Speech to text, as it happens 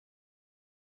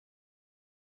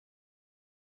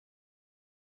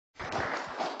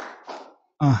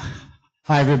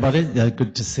Hi everybody,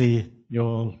 good to see you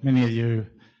all, many of you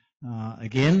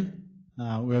again.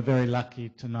 We're very lucky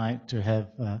tonight to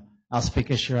have our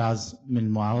speaker Shiraz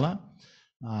Minwalla.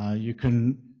 You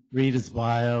can read his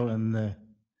bio in the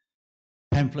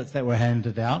pamphlets that were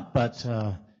handed out, but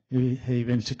he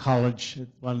went to college at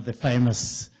one of the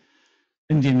famous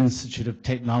Indian Institute of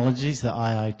Technologies, the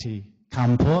IIT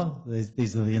Kanpur.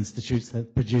 These are the institutes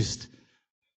that produced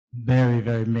very,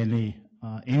 very many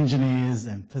engineers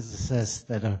and physicists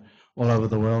that are all over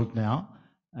the world now.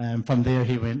 And from there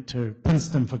he went to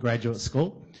Princeton for graduate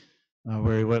school,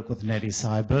 where he worked with Natty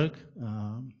Seiberg,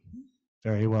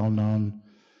 very well-known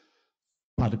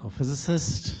particle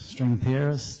physicist, string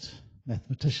theorist,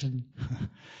 mathematician.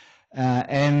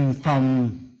 And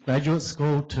from graduate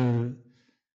school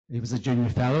he was a junior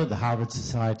fellow at the Harvard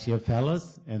Society of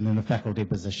Fellows, and then a faculty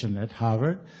position at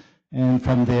Harvard. And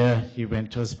from there he went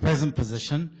to his present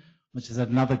position, which is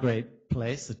another great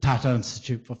place, the Tata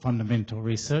Institute for Fundamental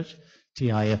Research,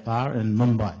 TIFR, in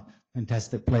Mumbai.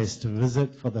 Fantastic place to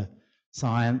visit for the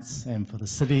science and for the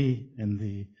city and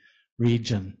the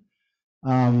region.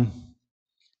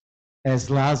 As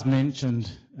Lars mentioned,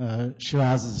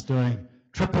 Shiraz is doing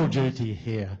triple duty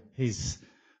here. He's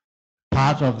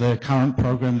part of the current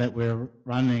program that we're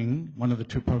running, one of the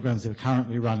two programs we're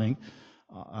currently running.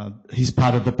 He's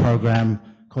part of the program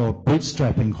called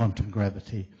Bootstrapping Quantum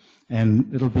Gravity.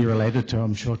 And it'll be related to,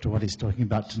 I'm sure, to what he's talking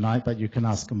about tonight, but you can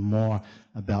ask him more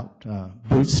about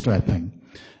bootstrapping.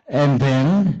 And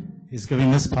then he's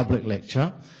giving this public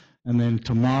lecture, and then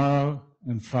tomorrow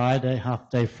and Friday,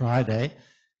 half-day Friday,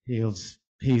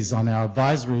 he's on our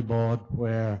advisory board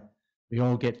where we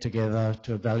all get together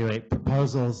to evaluate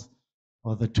proposals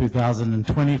for the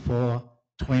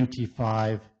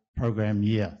 2024-25 program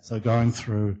year, so going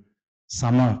through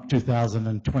summer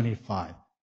 2025.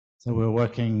 So we're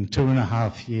working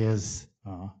 2.5 years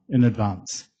in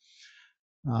advance.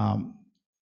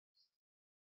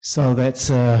 So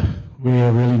that's,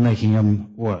 we're really making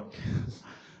them work.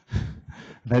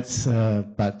 But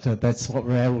that's what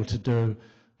we're able to do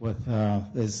with,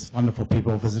 there's wonderful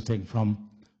people visiting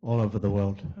from all over the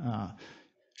world.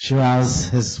 Shiraz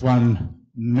has won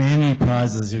many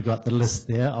prizes. You've got the list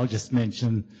there. I'll just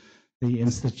mention the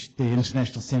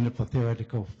International Center for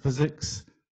Theoretical Physics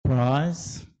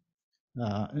Prize,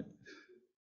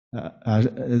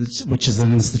 which is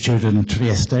an institute in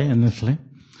Trieste in Italy,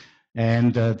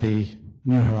 and the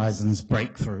New Horizons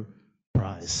Breakthrough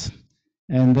Prize.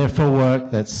 And they're for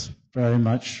work that's very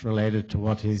much related to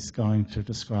what he's going to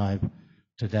describe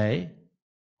today,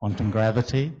 quantum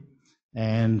gravity,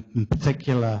 and in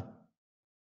particular,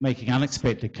 making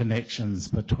unexpected connections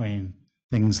between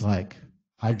things like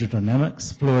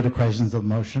hydrodynamics, fluid equations of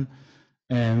motion,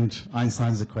 and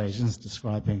Einstein's equations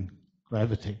describing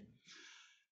gravity.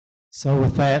 So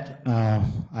with that,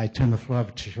 I turn the floor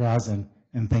over to Shiraz, and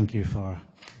thank you for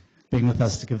being with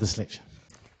us to give this lecture.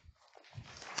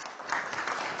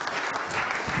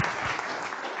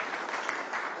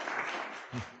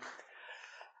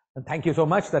 Thank you so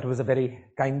much. That was a very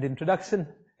kind introduction.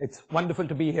 It's wonderful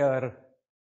to be here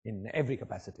in every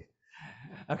capacity.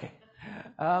 Okay.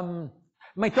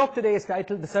 My talk today is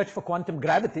titled The Search for Quantum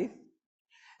Gravity,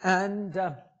 and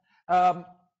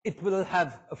it will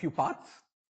have a few parts.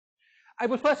 I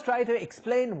will first try to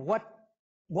explain what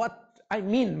I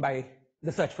mean by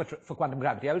the search for quantum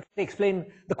gravity. I will explain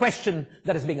the question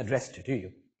that is being addressed to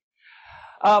you.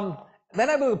 Then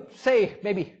I will say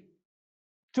maybe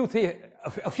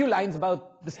a few lines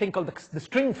about this thing called the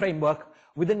string framework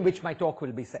within which my talk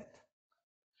will be set.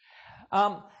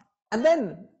 And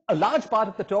then a large part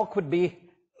of the talk would be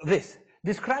this,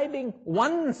 describing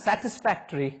one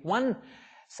satisfactory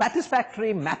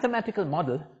mathematical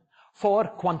model for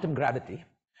quantum gravity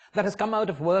that has come out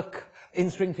of work in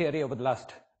string theory over the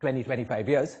last 20-25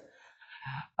 years.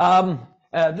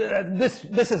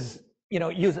 This is,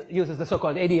 uses the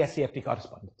so-called ADS-CFT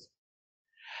correspondence.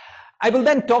 I will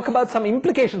then talk about some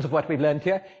implications of what we've learned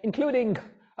here, including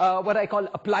what I call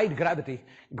applied gravity,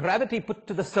 gravity put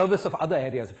to the service of other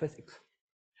areas of physics.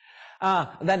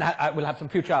 Then I will have some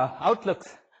future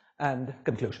outlooks and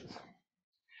conclusions.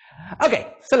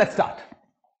 Okay, so let's start.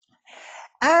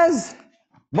 As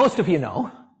most of you know,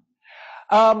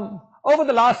 over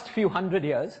the last few hundred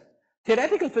years,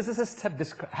 theoretical physicists have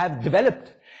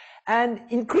developed an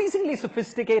increasingly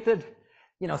sophisticated,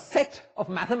 set of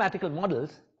mathematical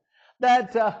models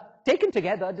that, taken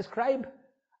together, describe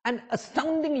an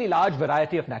astoundingly large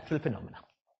variety of natural phenomena.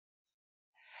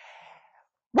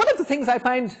 One of the things I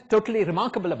find totally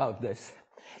remarkable about this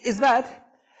is that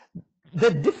the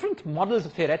different models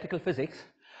of theoretical physics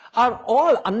are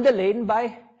all underlain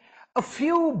by a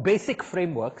few basic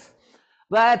frameworks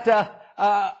that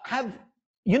have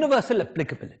universal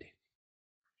applicability.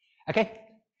 Okay?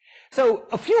 So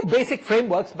a few basic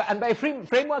frameworks, and by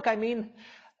framework I mean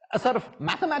a sort of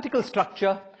mathematical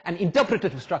structure and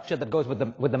interpretative structure that goes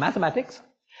with the mathematics.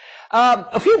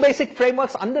 A few basic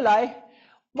frameworks underlie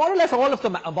more or less all of the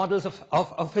models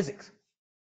of physics.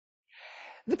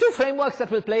 The two frameworks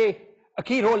that will play a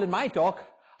key role in my talk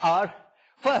are,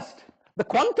 first, the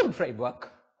quantum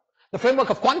framework, the framework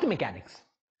of quantum mechanics.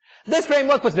 This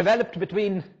framework was developed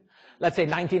between, let's say,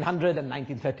 1900 and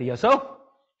 1930 or so,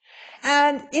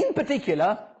 and in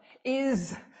particular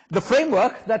is the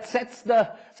framework that sets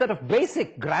the sort of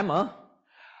basic grammar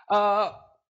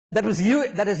that is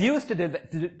used to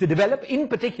develop, in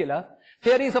particular,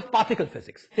 theories of particle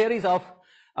physics, theories of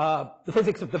the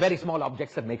physics of the very small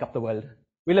objects that make up the world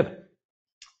we live in.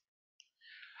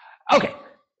 Okay.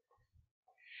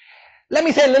 Let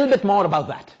me say a little bit more about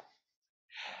that.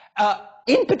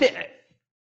 In particular,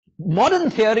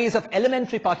 modern theories of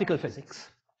elementary particle physics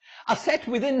are set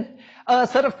within a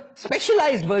sort of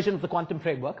specialized version of the quantum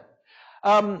framework,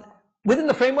 within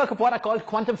the framework of what are called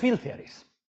quantum field theories.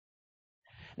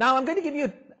 Now, I'm going to give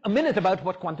you a minute about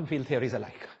what quantum field theories are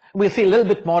like. We'll see a little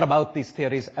bit more about these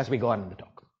theories as we go on in the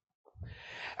talk.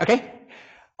 Okay?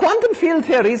 Quantum field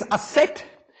theories are set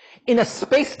in a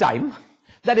space-time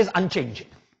that is unchanging.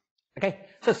 Okay?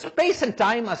 So space and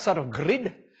time are sort of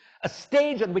grid, a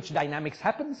stage on which dynamics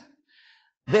happens.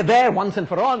 They're there once and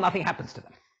for all, nothing happens to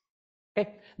them.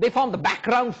 Okay? They form the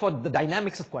background for the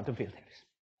dynamics of quantum field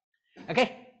theories.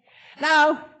 Okay?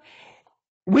 Now,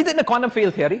 within a quantum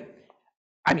field theory,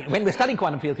 I mean, when we're studying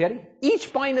quantum field theory,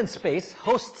 each point in space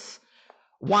hosts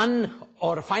one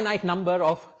or a finite number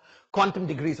of quantum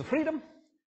degrees of freedom.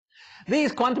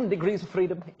 These quantum degrees of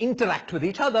freedom interact with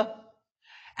each other,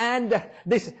 and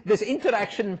this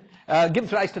interaction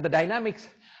gives rise to the dynamics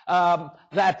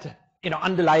that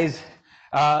underlies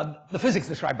the physics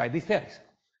described by these theories.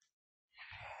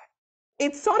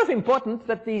 It's sort of important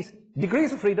that these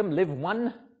degrees of freedom live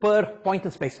one per point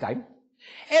in space-time.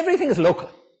 Everything is local.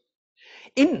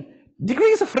 In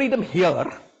degrees of freedom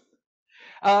here,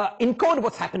 encode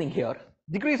what's happening here.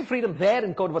 Degrees of freedom there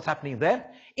encode what's happening there.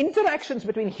 Interactions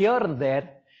between here and there,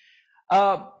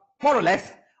 more or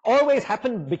less, always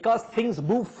happen because things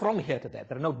move from here to there.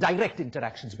 There are no direct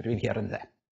interactions between here and there.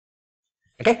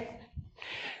 Okay?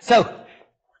 So,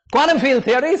 quantum field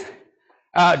theories,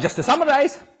 just to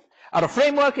summarize, are a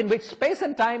framework in which space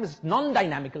and time is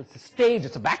non-dynamical. It's a stage,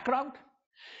 it's a background.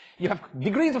 You have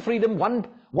degrees of freedom,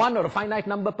 one or a finite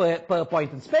number per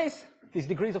point in space. These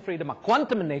degrees of freedom are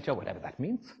quantum in nature, whatever that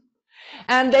means.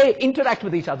 And they interact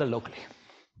with each other locally.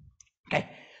 Okay?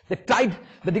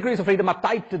 The degrees of freedom are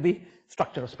tied to the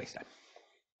structure of space-time.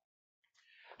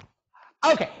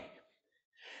 Okay.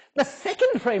 The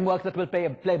second framework that will play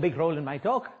a big role in my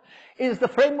talk is the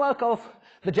framework of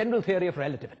the general theory of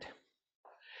relativity.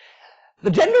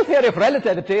 The general theory of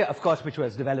relativity, of course, which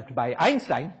was developed by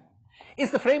Einstein, is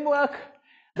the framework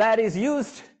that is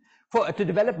used to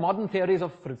develop modern theories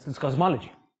of, for instance,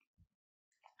 cosmology.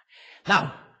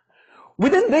 Now,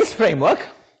 within this framework,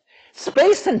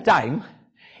 space and time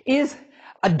is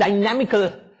a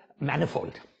dynamical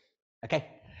manifold. Okay?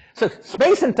 So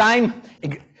space and time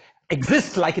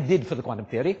exists like it did for the quantum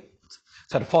theory,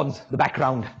 sort of forms the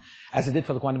background as it did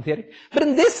for the quantum theory. But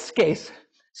in this case,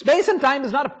 space and time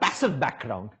is not a passive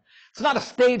background. It's not a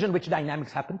stage on which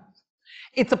dynamics happen.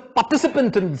 It's a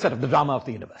participant in sort of the drama of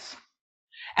the universe.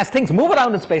 As things move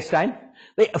around in space-time,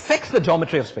 they affect the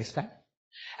geometry of space-time.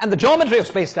 And the geometry of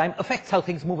space-time affects how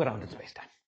things move around in space-time.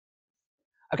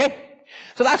 Okay?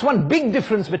 So that's one big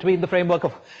difference between the framework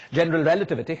of general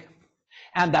relativity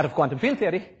and that of quantum field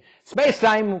theory.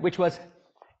 Space-time, which was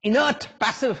inert,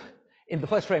 passive in the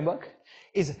first framework,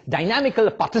 is dynamical,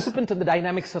 a participant in the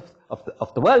dynamics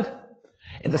of the world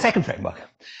in the second framework.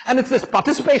 And it's this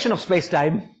participation of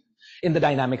space-time in the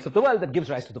dynamics of the world that gives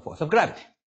rise to the force of gravity.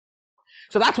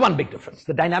 So that's one big difference,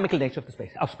 the dynamical nature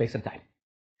of space and time.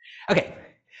 Okay.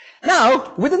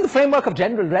 Now, within the framework of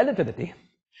general relativity,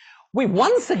 we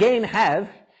once again have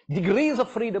degrees of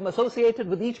freedom associated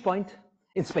with each point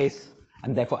in space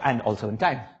and therefore and also in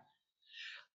time.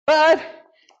 But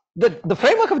the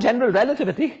framework of general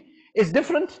relativity is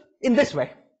different in this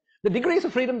way. The degrees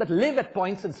of freedom that live at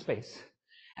points in space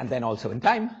and then also in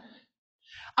time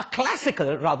are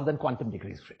classical rather than quantum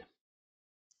degrees of freedom.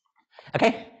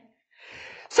 Okay?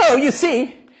 So you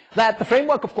see that the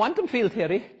framework of quantum field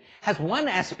theory has one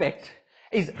aspect,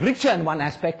 is richer in one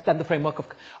aspect than the framework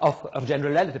of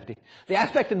general relativity. The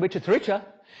aspect in which it's richer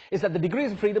is that the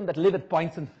degrees of freedom that live at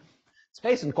points in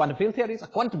space in quantum field theories are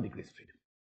quantum degrees of freedom.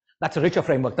 That's a richer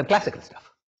framework than classical stuff.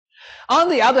 On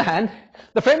the other hand,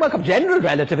 the framework of general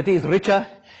relativity is richer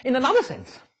in another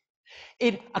sense.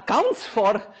 It accounts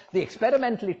for the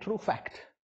experimentally true fact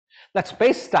that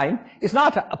space-time is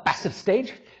not a passive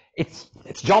stage. Its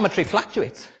geometry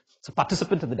fluctuates. It's a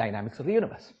participant in the dynamics of the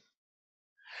universe.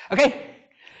 Okay?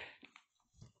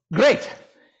 Great.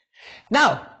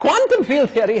 Now, quantum field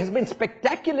theory has been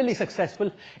spectacularly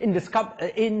successful in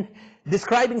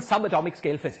describing subatomic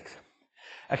scale physics.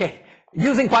 Okay?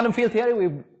 Using quantum field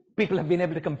theory, people have been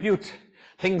able to compute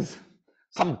things,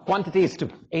 some quantities to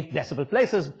 8 decimal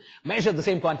places, measure the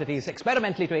same quantities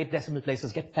experimentally to 8 decimal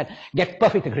places, get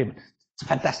perfect agreement. It's a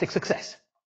fantastic success.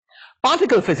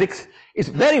 Particle physics is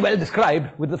very well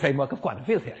described with the framework of quantum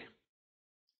field theory.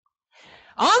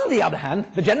 On the other hand,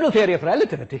 the general theory of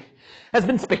relativity has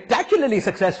been spectacularly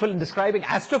successful in describing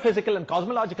astrophysical and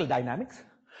cosmological dynamics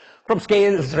from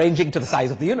scales ranging to the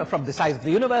size of the universe, from the size of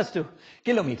the universe to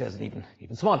kilometers and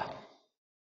even smaller.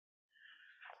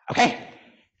 Okay?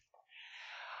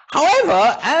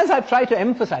 However, as I've tried to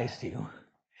emphasize to you,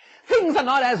 things are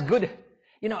not as good,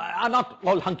 are not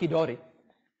all hunky-dory.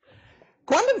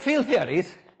 Quantum field theories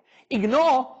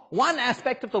ignore one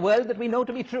aspect of the world that we know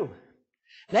to be true,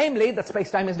 namely that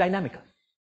space-time is dynamical.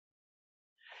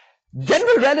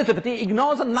 General relativity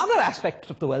ignores another aspect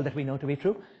of the world that we know to be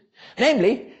true,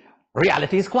 namely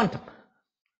reality is quantum.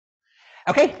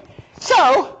 Okay?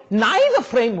 So, neither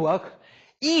framework,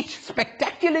 each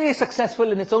spectacularly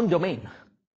successful in its own domain,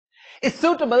 is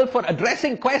suitable for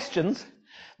addressing questions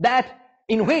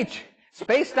in which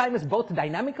space-time is both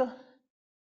dynamical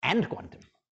and quantum.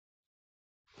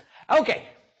 Okay.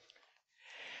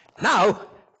 Now,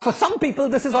 for some people,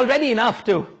 this is already enough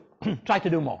to try to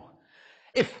do more.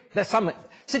 If there's some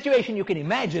situation you can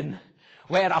imagine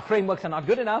where our frameworks are not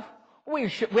good enough,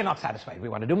 we're not satisfied. We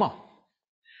want to do more.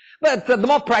 But the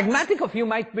more pragmatic of you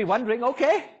might be wondering,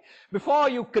 okay, before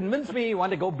you convince me you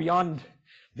want to go beyond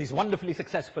these wonderfully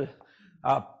successful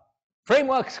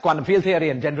frameworks, quantum field theory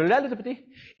and general relativity,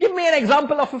 give me an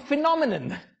example of a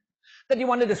phenomenon that you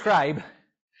want to describe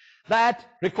that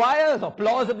requires or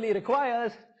plausibly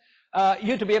requires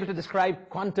you to be able to describe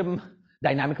quantum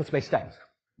dynamical spacetimes.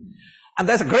 And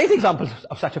there's a great example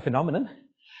of such a phenomenon.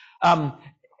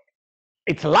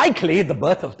 It's likely the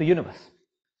birth of the universe.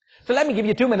 So let me give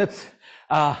you 2 minutes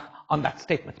on that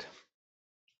statement.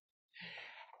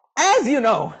 As you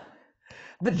know,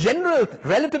 the general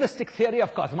relativistic theory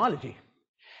of cosmology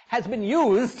has been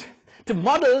used to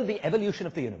model the evolution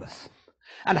of the universe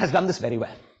and has done this very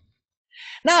well.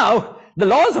 Now, the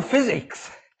laws of physics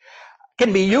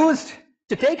can be used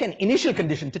to take an initial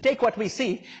condition, to take what we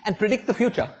see and predict the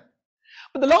future.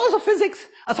 But the laws of physics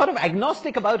are sort of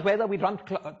agnostic about whether we run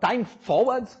time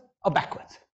forwards or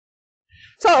backwards.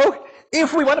 So,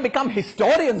 if we want to become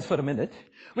historians for a minute,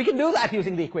 we can do that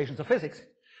using the equations of physics.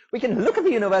 We can look at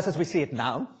the universe as we see it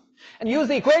now and use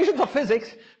the equations of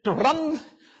physics to run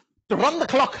the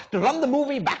clock, to run the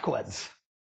movie backwards,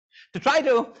 to try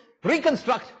to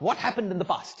reconstruct what happened in the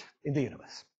past in the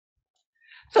universe.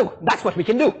 So that's what we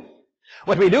can do.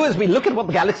 What we do is we look at what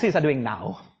the galaxies are doing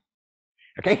now,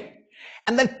 okay,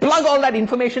 and then plug all that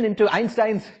information into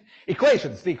Einstein's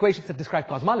equations, the equations that describe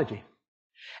cosmology.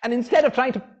 And instead of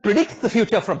trying to predict the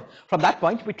future from that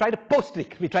point, we try to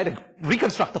post-predict, we try to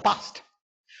reconstruct the past.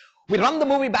 We run the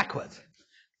movie backwards.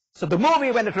 So the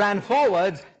movie, when it ran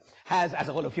forwards, has, as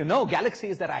all of you know,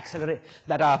 galaxies that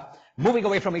are moving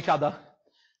away from each other,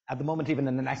 at the moment even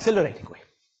in an accelerating way.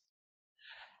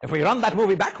 If we run that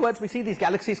movie backwards, we see these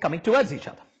galaxies coming towards each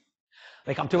other.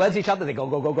 They come towards each other, they go,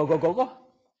 go, go, go, go, go, go.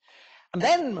 And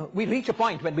then we reach a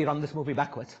point when we run this movie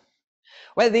backwards,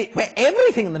 where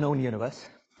everything in the known universe,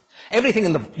 everything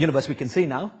in the universe we can see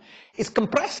now, is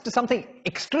compressed to something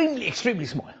extremely, extremely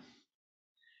small.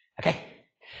 Okay?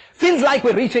 Feels like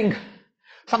we're reaching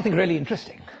something really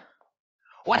interesting.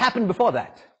 What happened before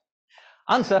that?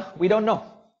 Answer, we don't know.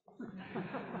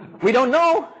 We don't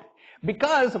know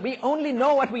because we only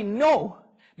know what we know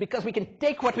because we can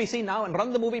take what we see now and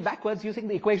run the movie backwards using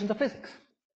the equations of physics.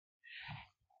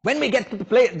 When we get to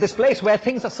this place where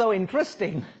things are so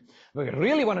interesting, we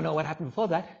really want to know what happened before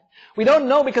that. We don't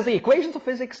know because the equations of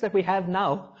physics that we have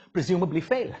now presumably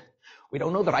fail. We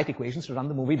don't know the right equations to run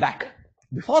the movie back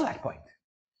before that point.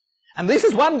 And this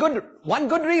is one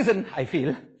good reason, I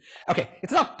feel. Okay,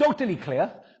 it's not totally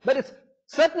clear, but it's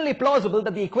certainly plausible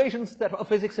that the equations of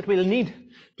physics that we'll need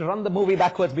to run the movie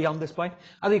backwards beyond this point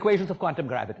are the equations of quantum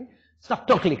gravity. It's not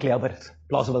totally clear, but it's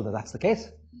plausible that that's the case.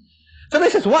 So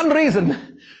this is one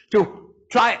reason to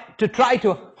want to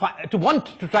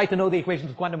try to know the equations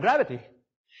of quantum gravity.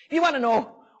 You want to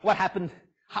know what happened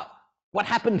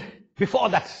before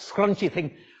that scrunchy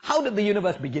thing How did the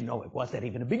universe begin? Oh, was there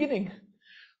even a beginning?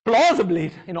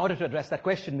 Plausibly, in order to address that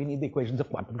question, we need the equations of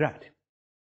quantum gravity.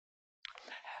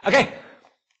 Okay.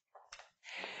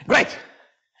 Great.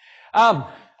 All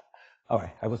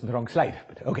right, I was on the wrong slide,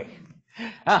 but okay.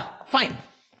 Fine.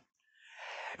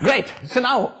 Great. So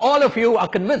now all of you are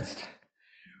convinced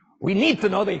we need to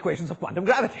know the equations of quantum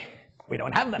gravity. We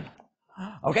don't have them.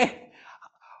 Okay.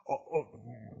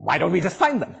 Why don't we just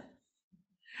find them?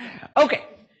 Okay.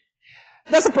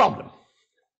 There's a problem.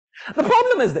 The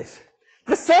problem is this.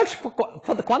 The search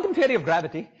for the quantum theory of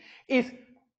gravity is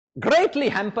greatly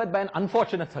hampered by an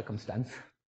unfortunate circumstance.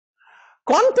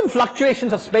 Quantum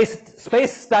fluctuations of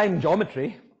space-time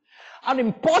geometry are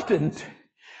important,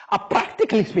 are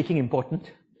practically speaking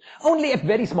important, only at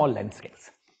very small length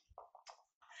scales.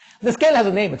 The scale has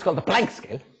a name, it's called the Planck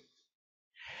scale.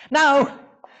 Now,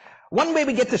 one way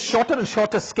we get to shorter and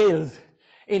shorter scales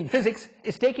in physics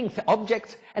is taking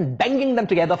objects and banging them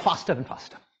together faster and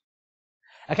faster.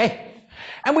 Okay?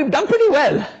 And we've done pretty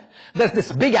well. There's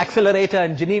this big accelerator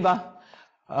in Geneva,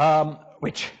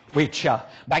 which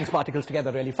bangs particles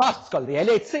together really fast. It's called the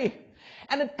LHC.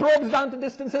 And it probes down to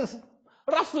distances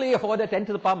roughly of order 10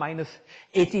 to the power minus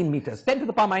 18 meters. 10 to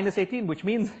the power minus 18, which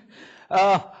means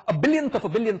a billionth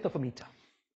of a meter.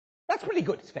 That's pretty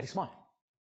good. It's very small.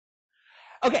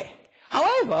 Okay.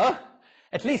 However,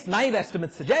 at least naive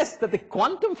estimates suggest that the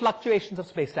quantum fluctuations of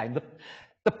space-time,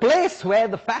 the place where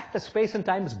the fact that space and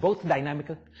time is both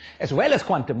dynamical as well as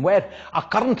quantum, where our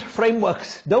current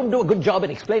frameworks don't do a good job in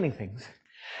explaining things,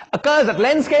 occurs at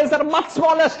length scales that are much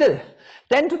smaller still,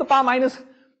 10 to the power minus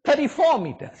 34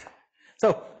 meters.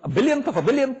 So a billionth of a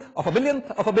billionth of a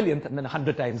billionth of a billionth, and then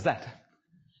 100 times that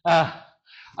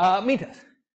meters.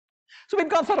 So we've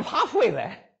gone sort of halfway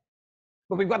there,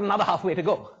 but we've got another halfway to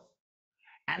go.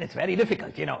 And it's very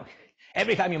difficult, you know.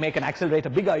 Every time you make an accelerator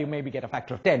bigger, you maybe get a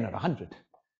factor of 10 or 100.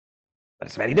 But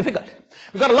it's very difficult.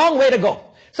 We've got a long way to go.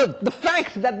 So the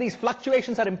fact that these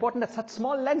fluctuations are important at such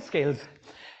small length scales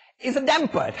is a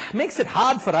damper. It makes it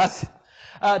hard for us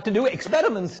to do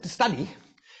experiments to study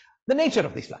the nature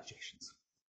of these fluctuations.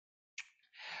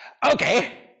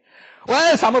 Okay.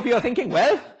 Well, some of you are thinking,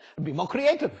 well, it'd be more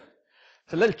creative.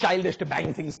 It's a little childish to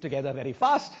bang things together very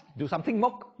fast, do something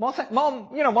more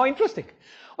interesting.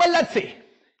 Well, let's see.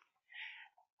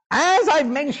 As I've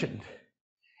mentioned,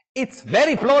 it's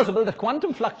very plausible that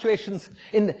quantum fluctuations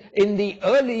in the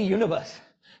early universe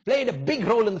played a big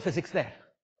role in the physics there.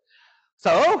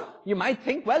 So you might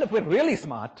think, well, if we're really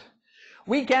smart,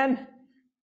 we can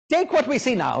take what we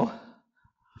see now,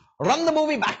 run the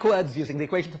movie backwards using the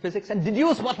equations of physics, and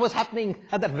deduce what was happening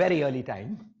at that very early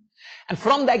time. And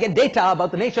from there get data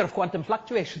about the nature of quantum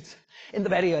fluctuations in the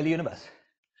very early universe.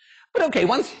 But okay,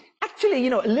 actually,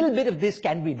 a little bit of this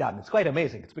can be done. It's quite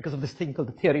amazing. It's because of this thing called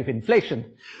the theory of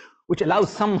inflation, which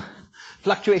allows some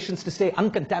fluctuations to stay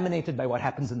uncontaminated by what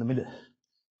happens in the middle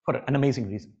for an amazing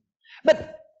reason.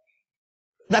 But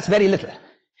that's very little.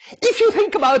 If you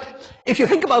think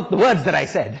about the words that I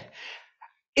said,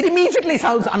 it immediately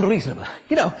sounds unreasonable.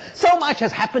 So much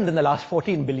has happened in the last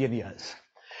 14 billion years.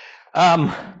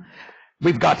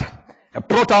 We've got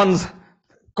protons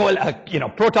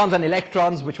and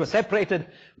electrons, which were separated,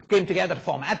 came together to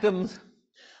form atoms.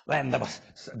 Then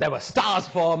there were stars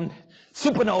formed,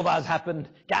 supernovas happened,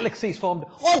 galaxies formed,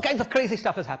 all kinds of crazy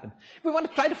stuff has happened. We want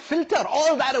to try to filter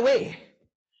all that away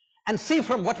and see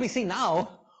from what we see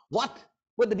now, what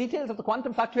were the details of the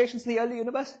quantum fluctuations in the early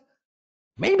universe.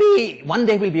 Maybe one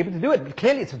day we'll be able to do it, but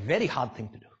clearly it's a very hard thing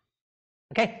to do.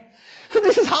 Okay? So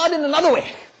this is hard in another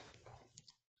way.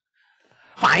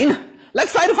 Fine.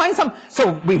 Let's try to find some.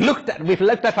 So we've looked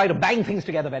at trying to bang things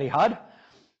together very hard.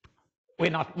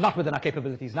 We're not within our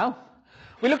capabilities now.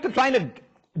 We looked at trying to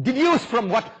deduce from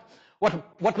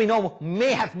what we know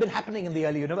may have been happening in the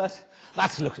early universe.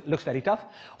 That looks very tough.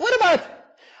 What about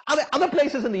other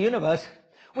places in the universe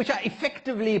which are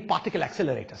effectively particle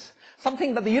accelerators?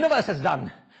 Something that the universe has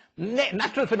done,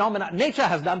 natural phenomena, nature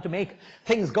has done to make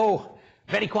things go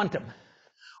very quantum.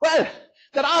 Well,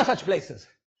 there are such places.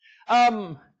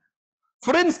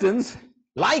 For instance,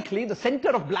 likely the center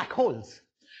of black holes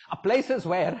are places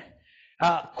where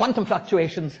quantum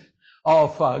fluctuations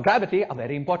of gravity are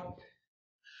very important.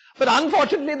 But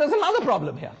unfortunately, there's another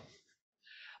problem here.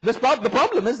 The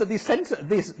problem is that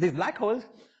these black holes,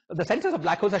 the centers of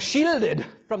black holes are shielded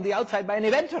from the outside by an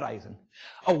event horizon,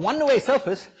 a one-way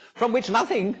surface from which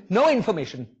no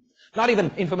information, not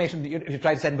even information if you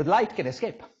try to send with light, can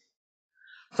escape.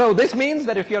 So this means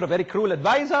that if you're a very cruel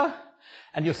advisor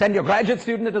and you send your graduate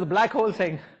student into the black hole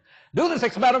saying, do this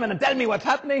experiment and tell me what's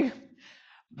happening,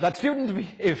 That student,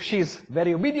 if she's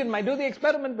very obedient, might do the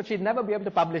experiment, but she'd never be able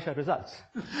to publish her results.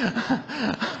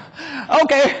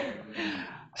 Okay,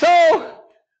 so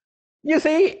you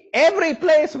see, every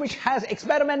place which has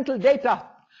experimental data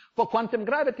for quantum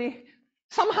gravity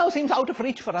somehow seems out of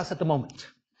reach for us at the moment.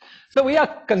 So we are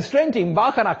constrained to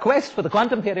embark on our quest for the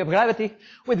quantum theory of gravity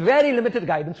with very limited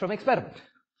guidance from experiment.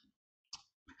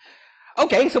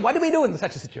 Okay, so what do we do in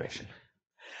such a situation?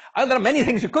 There are many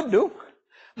things you could do,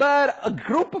 but a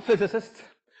group of physicists,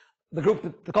 the group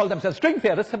that call themselves string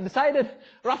theorists, have decided,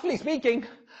 roughly speaking,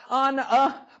 on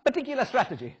a particular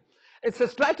strategy. It's a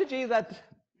strategy that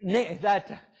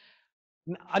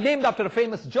are named after a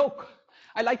famous joke.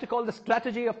 I like to call the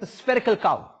strategy of the spherical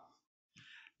cow.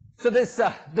 So this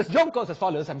joke goes as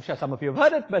follows. I'm sure some of you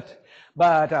have heard it,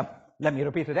 but let me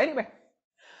repeat it anyway.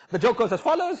 The joke goes as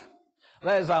follows.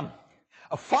 There's a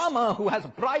farmer who has a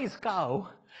prize cow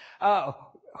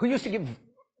who used to give,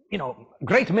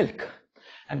 great milk,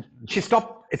 and she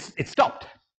stopped. It stopped,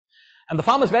 and the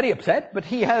farmer's very upset. But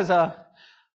he has a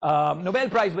Nobel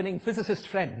Prize-winning physicist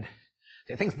friend.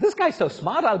 He thinks, this guy's so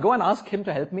smart, I'll go and ask him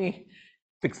to help me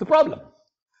fix the problem.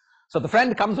 So the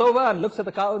friend comes over and looks at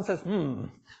the cow and says,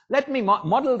 let me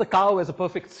model the cow as a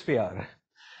perfect sphere.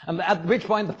 And at which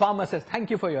point the farmer says, thank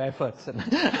you for your efforts, and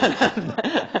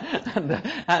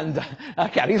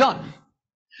carries on.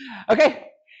 Okay?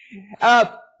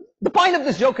 The point of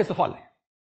this joke is the following.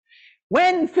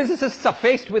 When physicists are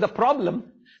faced with a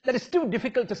problem that is too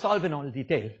difficult to solve in all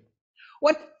detail,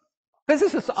 what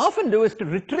physicists often do is to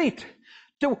retreat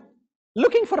to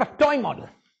looking for a toy model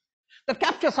that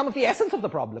captures some of the essence of the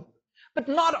problem, but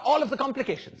not all of the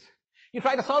complications. You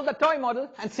try to solve that toy model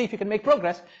and see if you can make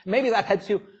progress. Maybe that helps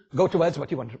you go towards what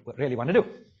you really want to do.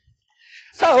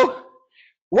 So,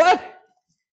 what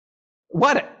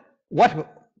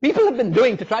people have been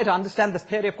doing to try to understand this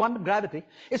theory of quantum gravity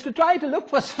is to try to look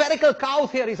for spherical cow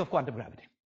theories of quantum gravity.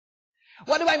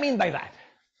 What do I mean by that?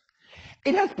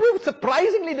 It has proved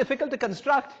surprisingly difficult to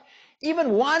construct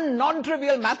even one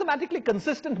non-trivial, mathematically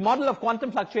consistent model of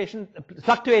quantum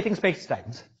fluctuating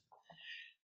space-times.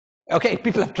 Okay,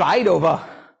 people have tried over,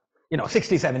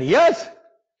 60, 70 years.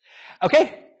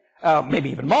 Okay,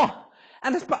 maybe even more.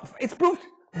 And it's proved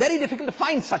very difficult to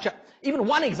find even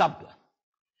one example.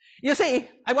 You see,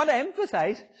 I want to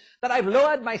emphasize that I've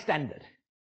lowered my standard.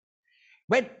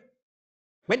 When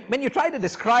you try to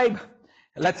describe,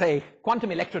 let's say,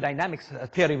 quantum electrodynamics, a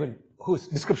theory whose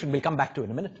description we'll come back to in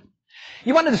a minute,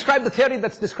 you want to describe the theory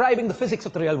that's describing the physics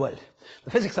of the real world,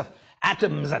 the physics of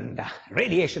atoms and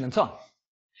radiation and so on.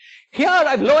 Here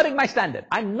I'm lowering my standard.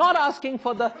 I'm not asking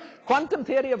for the quantum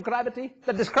theory of gravity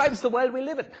that describes the world we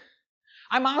live in.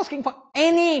 I'm asking for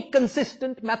any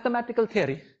consistent mathematical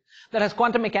theory that has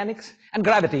quantum mechanics and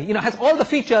gravity, has all the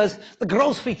features, the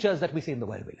gross features that we see in the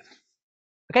world we live in.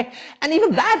 Okay? And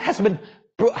even that has been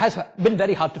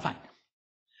very hard to find.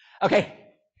 Okay?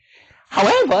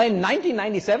 However, in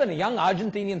 1997, a young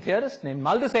Argentinian theorist named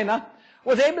Maldacena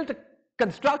was able to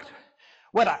construct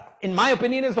what, in my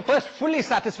opinion, is the first fully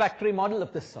satisfactory model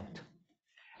of this sort.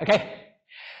 Okay?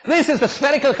 This is the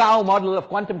spherical cow model of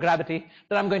quantum gravity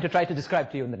that I'm going to try to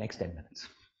describe to you in the next 10 minutes.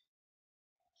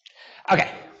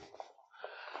 Okay.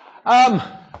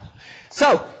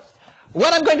 So,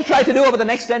 what I'm going to try to do over the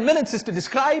next 10 minutes is to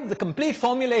describe the complete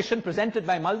formulation presented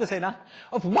by Maldacena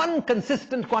of one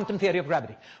consistent quantum theory of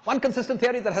gravity. One consistent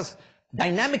theory that has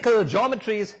dynamical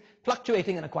geometries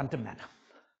fluctuating in a quantum manner.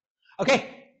 Okay?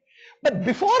 But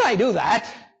before I do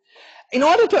that, in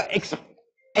order to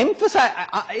emphasize,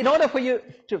 in order for you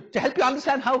to help you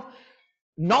understand how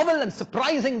novel and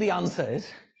surprising the answer is,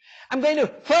 I'm going to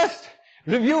first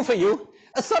review for you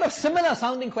a sort of similar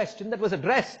sounding question that was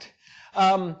addressed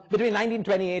between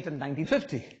 1928 and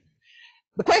 1950.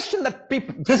 The question that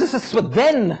physicists were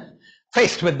then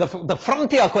faced with, the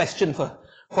frontier question for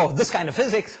this kind of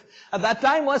physics at that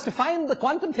time, was to find the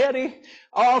quantum theory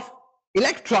of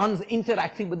electrons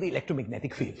interacting with the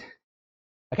electromagnetic field.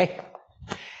 Okay?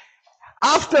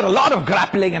 After a lot of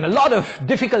grappling and a lot of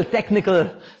difficult technical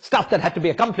stuff that had to be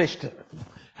accomplished,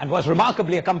 and was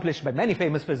remarkably accomplished by many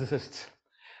famous physicists,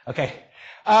 okay,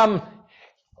 at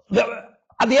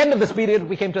the end of this period,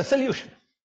 we came to a solution.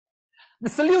 The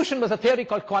solution was a theory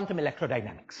called quantum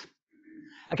electrodynamics.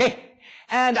 Okay?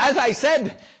 And as I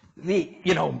said,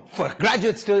 for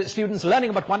graduate students learning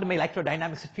about quantum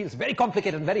electrodynamics, it feels very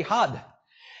complicated and very hard.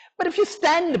 But if you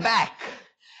stand back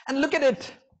and look at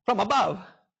it from above,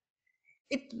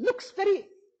 it looks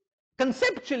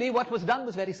conceptually what was done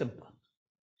was very simple.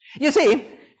 You see,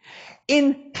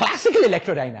 in classical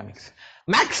electrodynamics,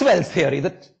 Maxwell's theory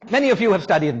that many of you have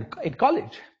studied in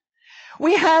college,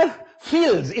 we have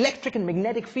fields, electric and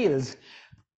magnetic fields,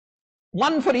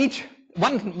 one for each,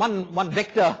 one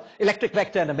vector, electric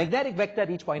vector and a magnetic vector at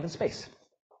each point in space.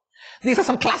 These are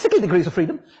some classical degrees of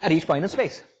freedom at each point in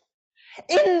space.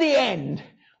 In the end,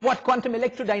 what quantum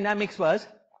electrodynamics was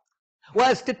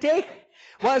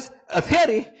a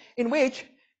theory in which,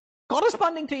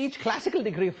 corresponding to each classical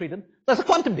degree of freedom, there's a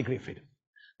quantum degree of freedom.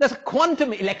 There's a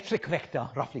quantum electric vector,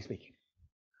 roughly speaking,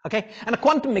 okay, and a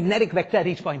quantum magnetic vector at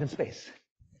each point in space,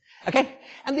 okay?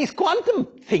 And these quantum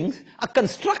things are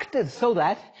constructed so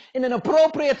that, in an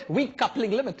appropriate weak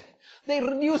coupling limit, they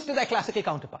reduce to their classical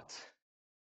counterparts,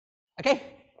 okay?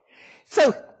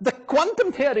 So the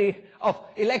quantum theory of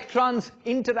electrons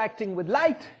interacting with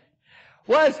light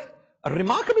was a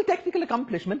remarkable technical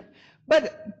accomplishment,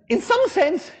 but in some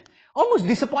sense, almost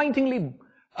disappointingly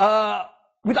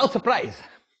without surprise.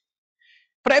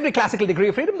 For every classical degree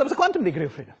of freedom, there was a quantum degree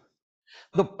of freedom.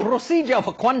 The procedure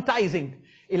for quantizing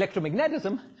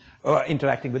electromagnetism, or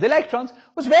interacting with electrons,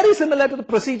 was very similar to the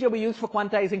procedure we use for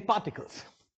quantizing particles.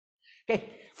 Okay,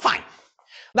 fine.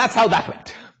 That's how that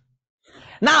went.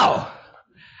 Now,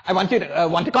 I want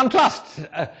to contrast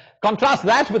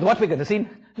that with what we're going to see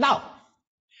now.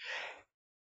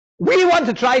 We want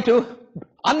to try to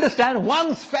understand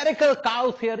one spherical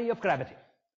cow theory of gravity.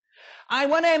 I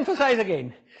want to emphasize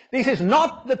again, this is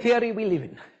not the theory we live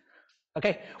in.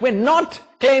 Okay, we're not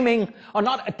claiming or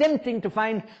not attempting to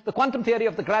find the quantum theory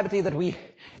of the gravity that we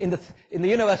in the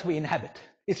universe we inhabit.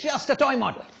 It's just a toy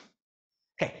model.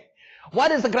 Okay,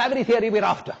 what is the gravity theory we're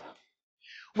after?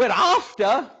 We're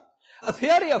after a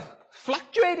theory of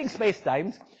fluctuating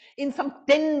spacetimes in some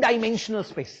 10-dimensional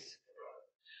space.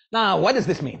 Now, what does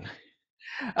this mean?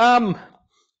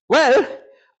 Well,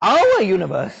 our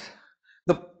universe,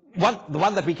 the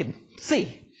one that we can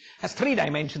see, has 3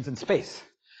 dimensions in space.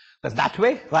 There's that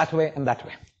way, and that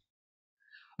way.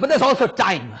 But there's also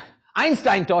time.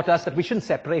 Einstein taught us that we shouldn't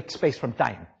separate space from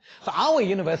time. So our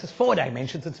universe has 4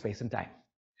 dimensions in space and time.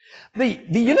 The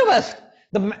universe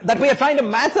that we are trying to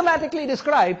mathematically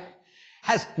describe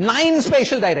has 9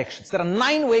 spatial directions. There are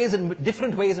 9 ways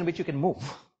different ways in which you can move.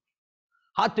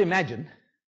 Hard to imagine.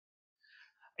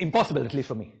 Impossible, at least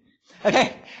for me.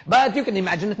 Okay? But you can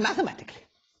imagine it mathematically.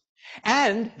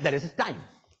 And there is time.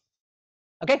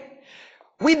 Okay?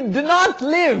 We do not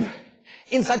live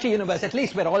in such a universe, at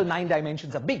least where all 9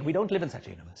 dimensions are big. We don't live in such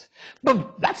a universe.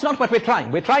 But that's not what we're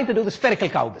trying. We're trying to do the spherical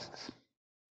cow business.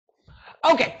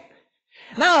 Okay.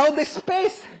 Now, this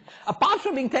space, apart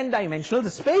from being 10-dimensional,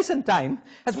 the space and time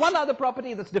has one other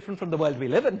property that's different from the world we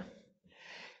live in.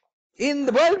 In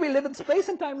the world we live in, space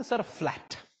and time is sort of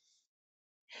flat.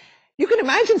 You can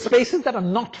imagine spaces that are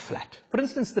not flat. For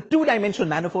instance, the 2-dimensional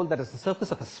manifold that is the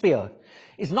surface of a sphere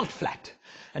is not flat.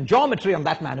 And geometry on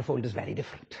that manifold is very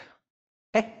different.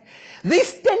 Okay?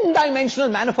 This 10-dimensional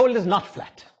manifold is not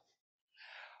flat.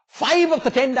 5 of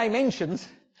the 10 dimensions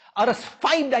are a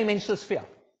 5-dimensional sphere.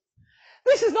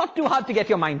 This is not too hard to get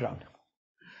your mind around.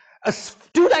 A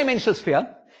 2-dimensional sphere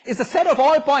is a set of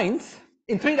all points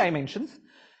in 3 dimensions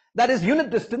that is unit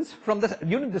distance from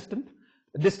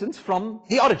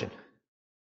the origin.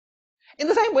 In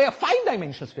the same way, a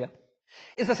 5-dimensional sphere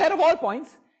is a set of all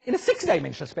points in a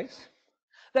 6-dimensional space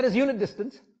that is unit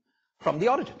distance from the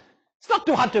origin. It's not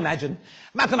too hard to imagine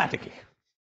mathematically.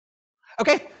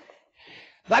 Okay?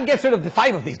 That gets rid of the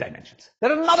 5 of these dimensions.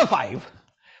 There are another 5,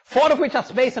 4 of which are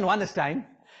space and 1 is time,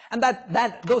 and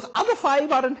those other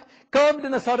 5 are curved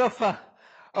in a sort of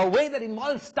a way that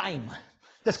involves time.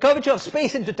 There's curvature of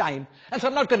space into time, and so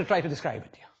I'm not going to try to describe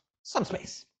it here. Some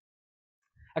space.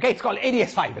 Okay, it's called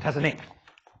ADS5, it has a name.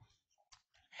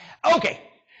 Okay,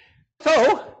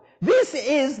 so this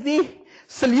is the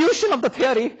solution of the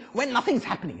theory when nothing's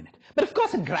happening in it. But of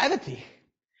course in gravity,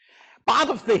 part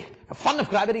of the fun of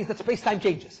gravity is that space-time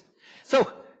changes.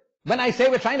 So when I say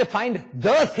we're trying to find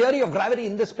the theory of gravity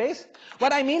in this space,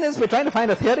 what I mean is we're trying to find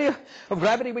a theory of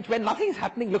gravity which when nothing's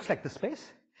happening looks like the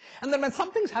space, and then when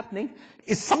something's happening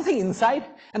is something inside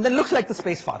and then looks like the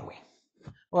space far away.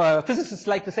 Physicists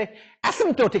like to say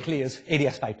asymptotically is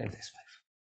ADS5 times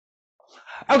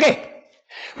S5. Okay,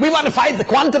 we want to find the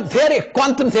quantum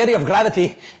theory of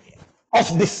gravity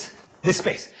of this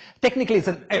space. Technically,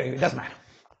 anyway, it doesn't matter.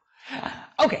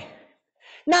 Okay,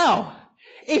 now,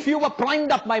 if you were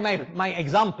primed up by my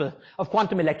example of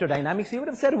quantum electrodynamics, you would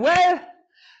have said, well,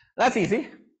 that's easy.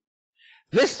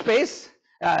 This space,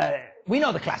 we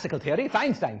know the classical theory, it's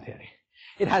Einstein theory.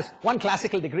 It has 1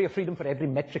 classical degree of freedom for every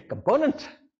metric component.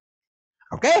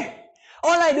 Okay?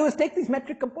 All I do is take these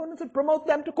metric components and promote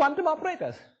them to quantum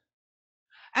operators.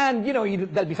 And, you know,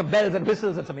 there'll be some bells and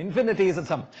whistles and some infinities and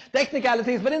some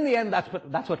technicalities, but in the end,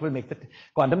 that's what will make the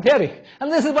quantum theory.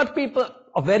 And this is what people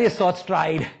of various sorts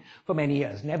tried for many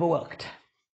years. Never worked.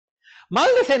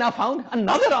 Maldacena found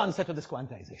another answer to this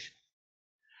quantization.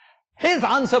 His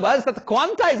answer was that the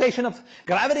quantization of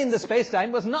gravity in the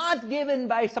space-time was not given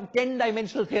by some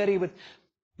 10-dimensional theory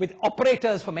with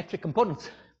operators for metric components.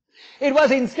 It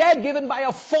was instead given by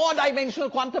a 4-dimensional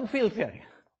quantum field theory.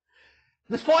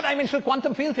 This 4-dimensional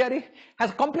quantum field theory has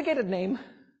a complicated name.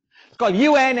 It's called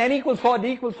UN, n equals 4, d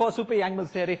equals 4, super Yang-Mills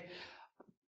theory.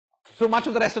 So much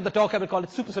of the rest of the talk I will call it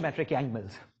supersymmetric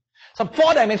Yang-Mills. Some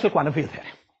 4-dimensional quantum field theory.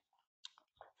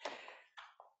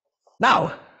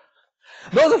 Now,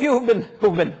 those of you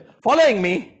who've been following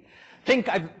me think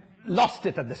I've lost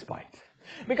it at this point,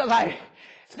 because I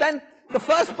spent the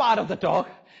first part of the talk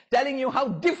telling you how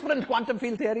different quantum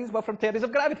field theories were from theories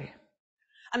of gravity.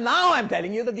 And now I'm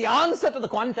telling you that the answer to the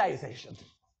quantization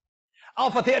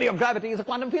of a theory of gravity is a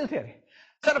quantum field theory.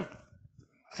 Sort of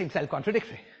seems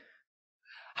self-contradictory.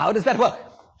 How does that work?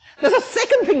 There's a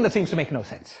second thing that seems to make no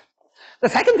sense. The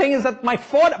second thing is that my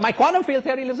quantum field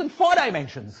theory lives in 4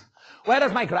 dimensions,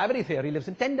 whereas my gravity theory lives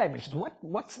in 10 dimensions.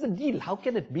 What's the deal? How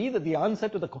can it be that the answer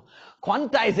to the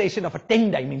quantization of a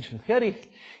 10-dimensional theory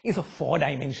is a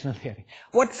 4-dimensional theory?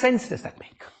 What sense does that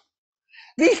make?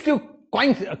 These two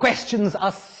questions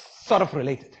are sort of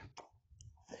related.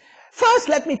 First,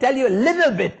 let me tell you a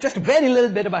little bit, just a very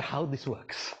little bit about how this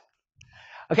works.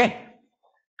 Okay?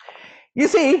 You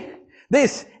see,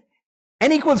 this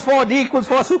n equals 4, d equals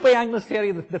 4 super Yang-Mills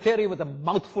theory, the theory with a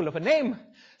mouthful of a name,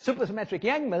 supersymmetric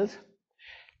Yang-Mills.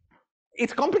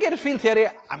 It's complicated field theory.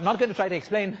 I'm not going to try to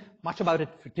explain much about it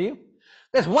to you.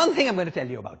 There's one thing I'm going to tell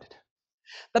you about it.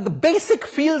 That the basic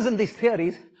fields in these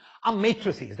theories are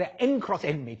matrices. They're n cross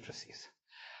n matrices.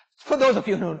 For those of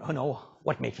you who know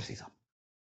what matrices are.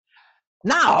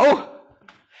 Now,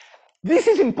 this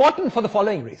is important for the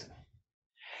following reason.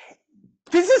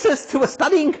 Physicists who were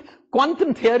studying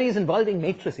quantum theories involving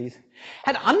matrices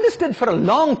had understood for a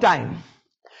long time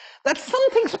that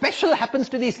something special happens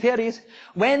to these theories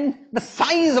when the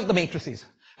size of the matrices,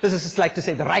 physicists like to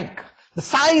say the rank, the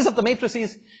size of the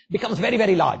matrices becomes very,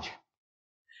 very large.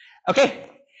 Okay?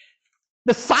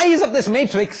 The size of this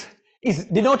matrix is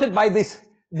denoted by this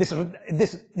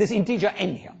integer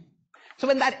n here. So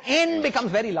when that n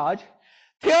becomes very large,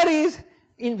 theories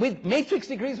with matrix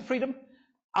degrees of freedom,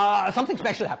 something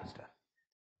special happens to them.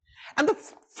 And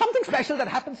something special that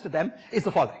happens to them is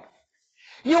the following.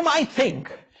 You might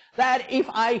think that if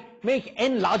I make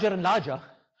n larger and larger,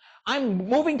 I'm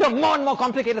moving to a more and more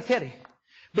complicated theory,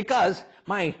 because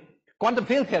my quantum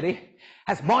field theory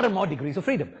has more and more degrees of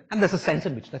freedom. And there's a sense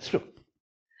in which that's true.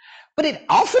 But it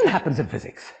often happens in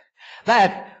physics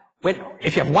that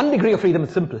if you have 1 degree of freedom,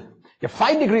 it's simple. You have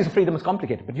 5 degrees of freedom, it's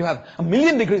complicated. But you have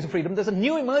 1,000,000 degrees of freedom, there's a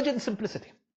new emergent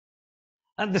simplicity.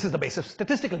 And this is the base of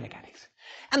statistical mechanics.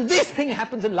 And this thing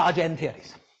happens in large n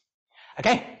theories.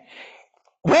 Okay?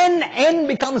 When n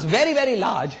becomes very, very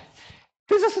large,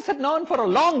 physicists have known for a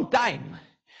long time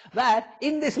that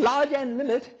in this large n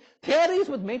limit, theories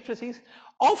with matrices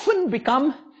often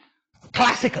become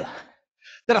classical.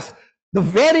 There are the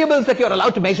variables that you're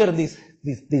allowed to measure in these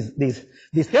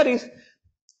theories,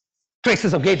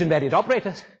 traces of gauge invariant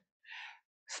operators,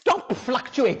 stop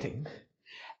fluctuating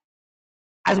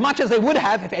as much as they would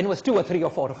have if n was 2 or 3 or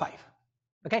 4 or 5.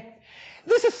 Okay?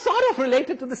 This is sort of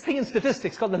related to this thing in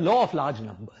statistics called the law of large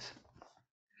numbers.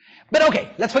 But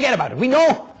okay, let's forget about it. We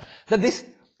know that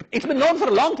it's been known for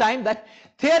a long time that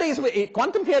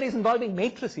quantum theories involving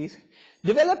matrices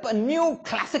develop a new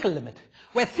classical limit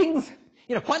where things,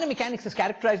 quantum mechanics is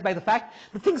characterized by the fact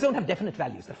that things don't have definite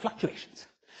values, they're fluctuations.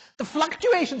 The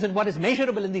fluctuations in what is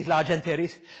measurable in these large n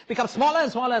theories become smaller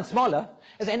and smaller and smaller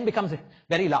as n becomes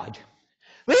very large.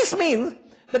 This means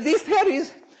that these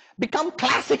theories become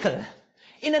classical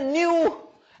in a new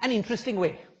and interesting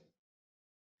way.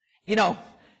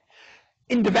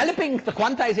 In developing the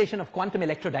quantization of quantum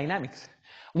electrodynamics,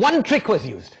 one trick was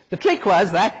used. The trick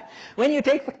was that when you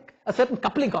take a certain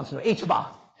coupling constant, h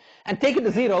bar, and take it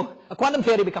to 0, a quantum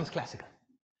theory becomes classical.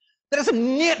 There is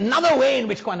another way in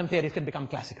which quantum theories can become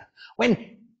classical.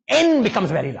 When n becomes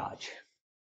very large,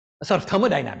 a sort of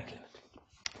thermodynamic limit.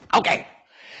 Okay,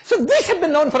 so this had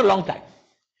been known for a long time.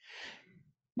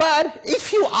 But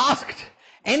if you asked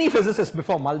any physicist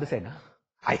before Maldacena,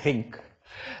 I think,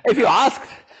 if you asked,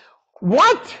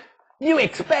 what do you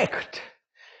expect?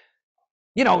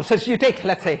 So you take,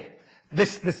 let's say,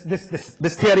 this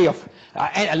theory of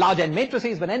large n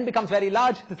matrices. When n becomes very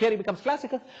large, the theory becomes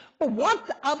classical. But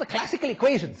what are the classical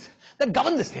equations that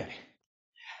govern this theory?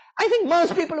 I think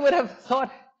most people would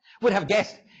have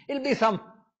guessed it'll be some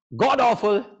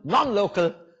god-awful,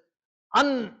 non-local,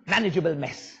 unmanageable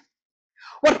mess.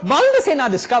 What Maldacena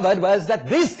discovered was that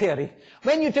this theory,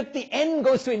 when you took the n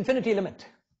goes to infinity limit,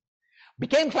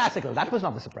 became classical. That was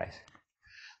not the surprise.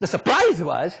 The surprise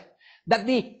was that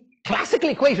the classical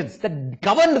equations that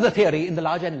governed the theory in the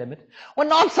large N limit were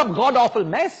not some god-awful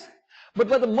mess, but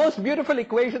were the most beautiful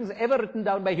equations ever written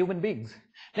down by human beings,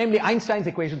 namely Einstein's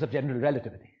equations of general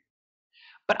relativity.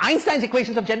 But Einstein's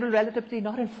equations of general relativity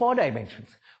not in 4 dimensions,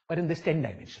 but in this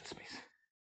 10-dimensional space.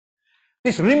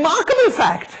 This remarkable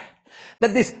fact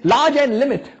that this large N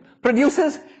limit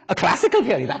produces a classical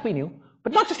theory, that we knew,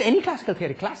 but not just any classical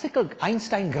theory, classical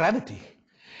Einstein gravity,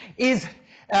 is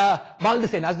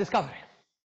Baldessina's discovery.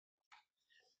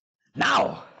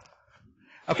 Now,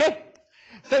 okay,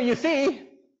 so you see,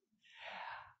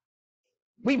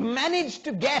 we managed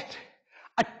to get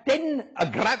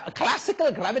a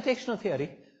classical gravitational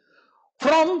theory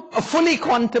from a fully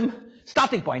quantum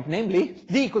starting point, namely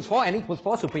Z equals 4, N equals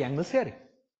 4, super Yang-Mills theory.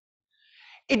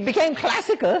 It became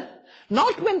classical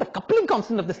not when the coupling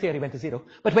constant of this theory went to 0,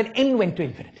 but when N went to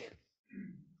infinity.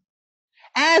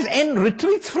 As N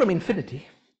retreats from infinity,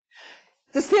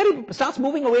 this theory starts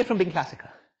moving away from being classical.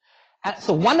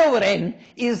 So 1 over N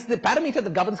is the parameter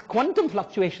that governs quantum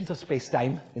fluctuations of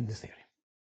space-time in this theory.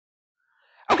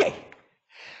 Okay,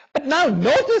 but now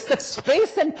notice that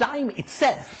space and time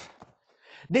itself,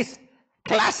 this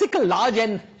classical large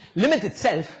N limit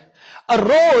itself,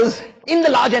 arose in the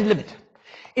large N limit.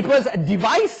 It was a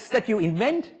device that you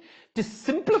invent to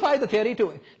simplify the theory,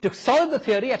 to solve the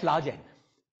theory at large N.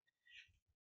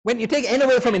 When you take N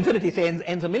away from infinity, say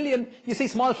N's a million, you see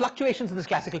small fluctuations in this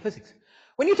classical physics.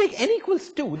 When you take N equals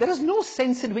 2, there is no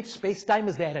sense in which space-time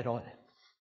is there at all.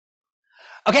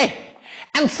 Okay,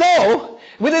 and so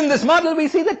within this model we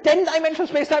see that 10-dimensional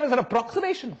space-time is an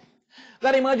approximation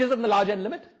that emerges in the large N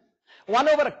limit. 1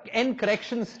 over N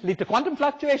corrections lead to quantum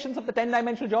fluctuations of the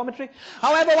 10-dimensional geometry.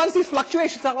 However, once these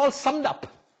fluctuations are all summed up,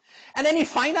 and any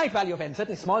finite value of N,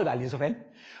 certainly small values of N,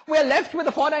 we are left with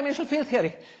a 4-dimensional field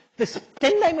theory. This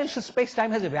 10-dimensional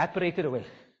space-time has evaporated away.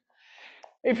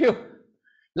 If you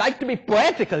like to be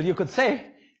poetical, you could say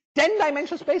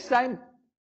 10-dimensional space-time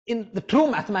in the true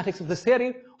mathematics of this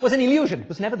theory was an illusion. It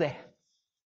was never there.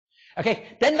 Okay,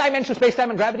 10-dimensional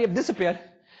space-time and gravity have disappeared.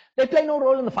 They play no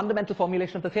role in the fundamental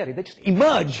formulation of the theory. They just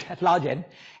emerge at large N,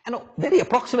 and very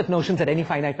approximate notions at any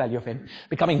finite value of N,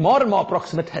 becoming more and more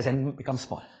approximate as N becomes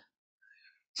small.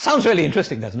 Sounds really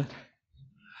interesting, doesn't it?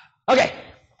 Okay.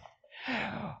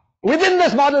 Within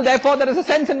this model, therefore, there is a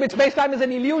sense in which space-time is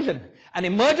an illusion, an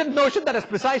emergent notion that has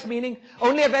precise meaning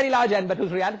only at very large N, but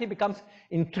whose reality becomes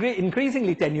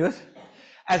increasingly tenuous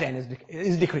as N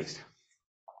is decreased.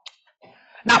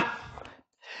 Now,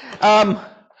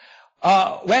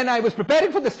 when I was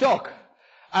preparing for this talk,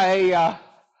 I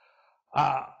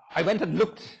went and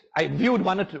looked. I viewed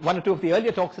one or two of the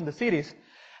earlier talks in the series,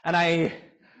 and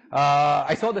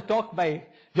I saw the talk by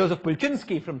Joseph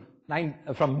Pulczynski from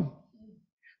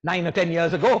 9 or 10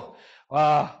 years ago.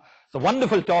 It's a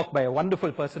wonderful talk by a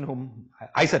wonderful person whom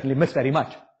I certainly miss very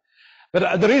much.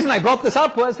 But the reason I brought this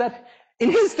up was that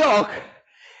in his talk,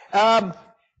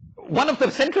 one of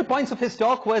the central points of his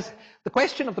talk was the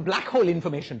question of the black hole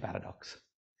information paradox.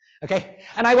 Okay,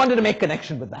 and I wanted to make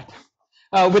connection with that,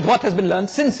 with what has been learned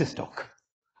since his talk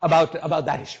about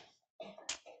that issue.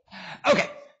 Okay,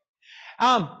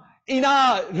 in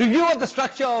our review of the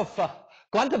structure of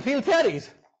quantum field theories,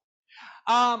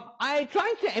 I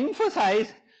tried to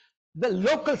emphasize the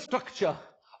local structure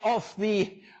of these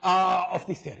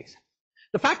theories.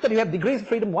 The fact that you have degrees of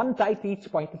freedom, one type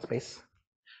each point in space.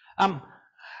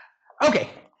 Okay,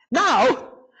 now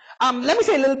let me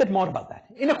say a little bit more about that.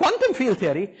 In a quantum field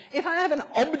theory, if I have an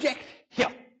object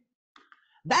here,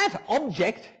 that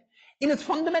object in its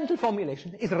fundamental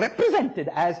formulation is represented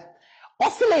as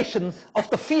oscillations of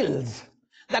the fields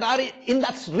that are in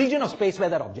that region of space where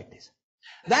that object is.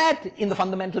 That, in the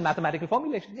fundamental mathematical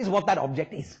formulation, is what that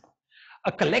object is.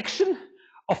 A collection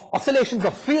of oscillations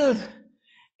of fields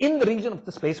in the region of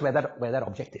the space where that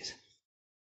object is.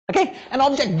 Okay, an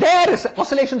object there is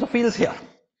oscillations of fields here.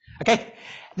 Okay,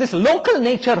 this local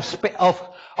nature of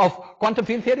quantum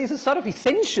field theories is sort of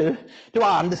essential to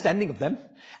our understanding of them,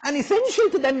 and essential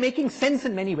to them making sense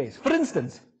in many ways. For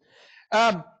instance,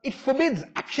 it forbids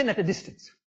action at a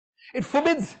distance. It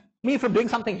forbids me from doing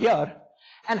something here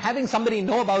and having somebody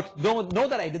know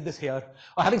that I did this here,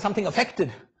 or having something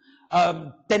affected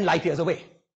 10 light years away.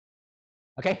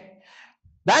 Okay,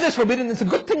 that is forbidden. It's a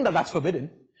good thing that that's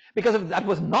forbidden, because if that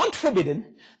was not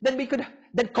forbidden,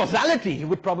 then causality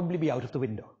would probably be out of the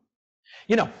window.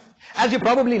 You know, as you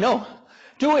probably know,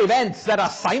 two events that are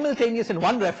simultaneous in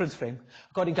one reference frame,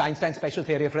 according to Einstein's special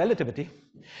theory of relativity,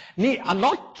 are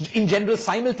not in general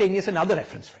simultaneous in other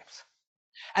reference frames.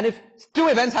 And if two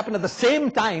events happen at the same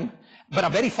time, but are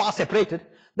very far separated,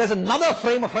 there's another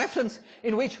frame of reference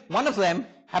in which one of them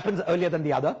happens earlier than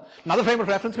the other, another frame of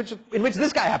reference in which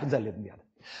this guy happens earlier than the other.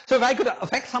 So if I could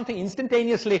affect something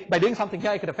instantaneously, by doing something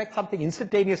here, I could affect something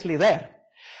instantaneously there.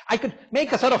 I could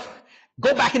make a sort of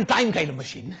go back in time kind of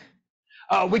machine,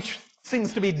 which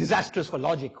seems to be disastrous for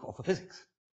logic or for physics.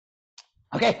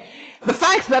 Okay, the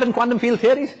fact that in quantum field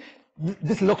theories,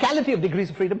 this locality of degrees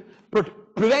of freedom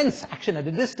prevents action at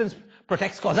a distance,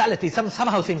 protects causality,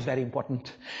 somehow seems very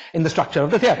important in the structure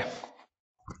of the theory.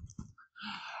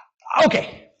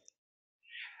 Okay,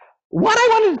 what I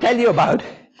wanted to tell you about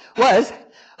was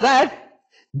that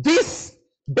this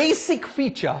basic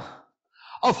feature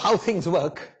of how things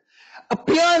work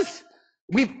appears,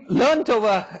 we've learned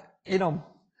over,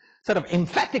 sort of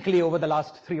emphatically over the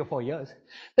last 3 or 4 years,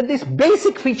 that this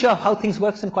basic feature of how things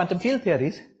works in quantum field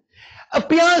theories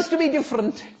appears to be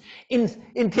different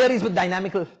in theories with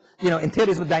dynamical, in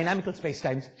theories with dynamical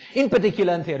spacetimes, in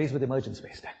particular in theories with emergent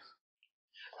spacetimes.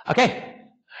 Okay?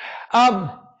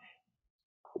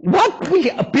 What we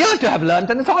appear to have learned,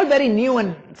 and it's all very new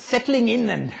and settling in,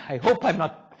 and I hope I'm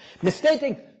not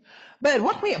misstating, but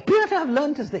what we appear to have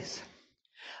learned is this,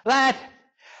 that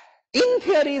in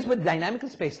theories with dynamical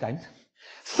spacetimes,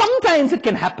 sometimes it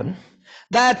can happen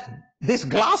that this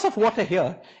glass of water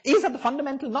here is at the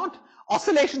fundamental not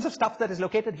oscillations of stuff that is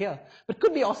located here, but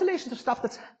could be oscillations of stuff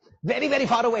that's very, very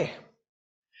far away.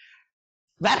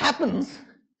 That happens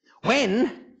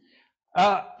when,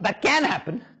 that can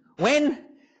happen when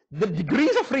the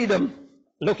degrees of freedom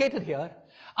located here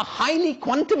are highly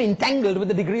quantum entangled with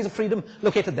the degrees of freedom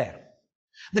located there.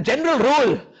 The general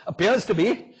rule appears to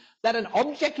be that an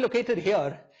object located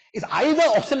here is either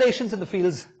oscillations in the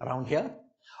fields around here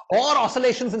or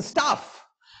oscillations in stuff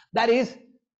that is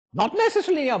not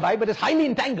necessarily nearby but is highly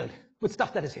entangled with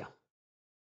stuff that is here.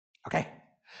 Okay?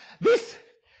 This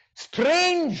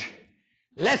strange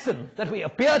lesson that we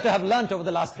appear to have learnt over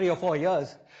the last 3 or 4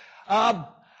 years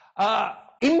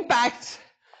impacts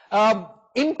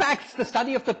the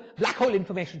study of the black hole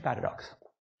information paradox.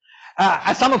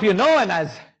 As some of you know, and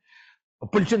as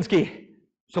Pulchinski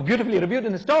so beautifully reviewed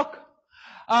in his talk,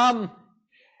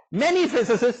 many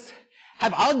physicists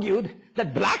have argued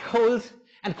that black holes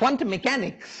and quantum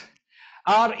mechanics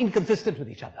are inconsistent with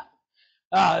each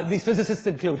other. These physicists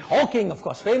include Hawking, of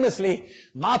course, famously,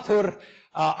 Mathur,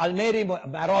 Almeri,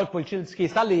 Marol,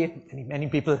 Pulchinski, Sully, and many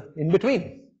people in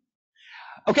between.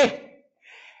 Okay.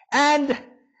 And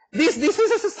these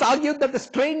physicists argued that the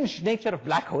strange nature of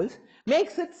black holes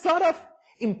makes it sort of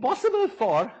impossible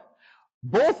for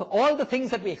both all the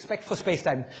things that we expect for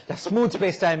spacetime, the smooth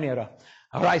spacetime near a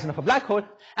horizon of a black hole,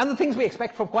 and the things we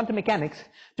expect from quantum mechanics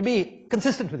to be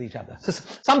consistent with each other. So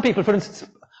some people, for instance,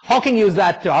 Hawking used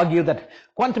that to argue that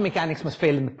quantum mechanics must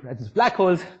fail in the presence of black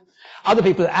holes. Other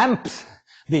people, AMPS,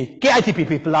 the KITP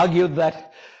people, argued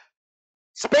that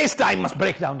space-time must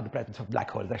break down in the presence of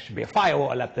black holes. There should be a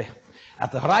firewall at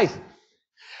the horizon.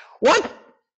 What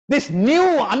this new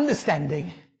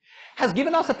understanding has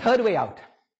given us a third way out.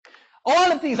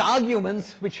 All of these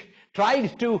arguments which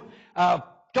tried to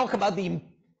talk about the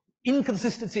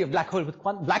inconsistency of black holes with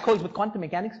quantum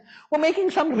mechanics were making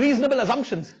some reasonable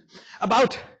assumptions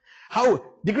about how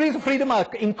degrees of freedom are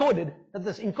encoded, that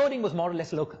this encoding was more or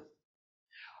less local.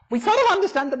 We sort of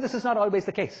understand that this is not always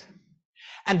the case.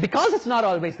 And because it's not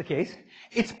always the case,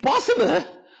 it's possible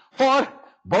for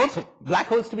both black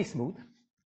holes to be smooth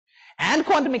and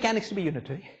quantum mechanics to be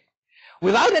unitary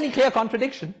without any clear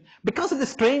contradiction because of the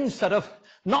strange sort of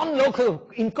non-local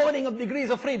encoding of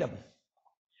degrees of freedom.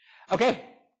 Okay?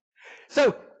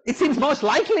 So it seems most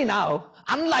likely now,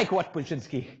 unlike what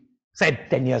Pulchinski said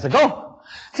 10 years ago,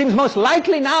 it seems most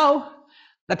likely now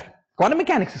that quantum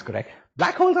mechanics is correct.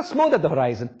 Black holes are smooth at the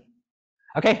horizon.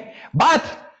 Okay? But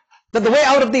that the way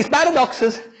out of these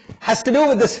paradoxes has to do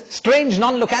with this strange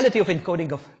non-locality of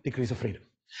encoding of degrees of freedom.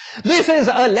 This is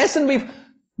a lesson we've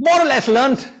more or less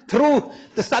learned through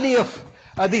the study of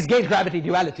these gauge gravity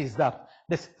dualities,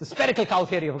 the spherical cow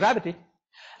theory of gravity.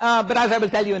 But as I will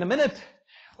tell you in a minute,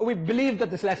 we believe that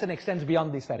this lesson extends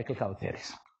beyond these spherical cow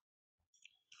theories.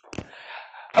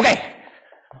 Okay.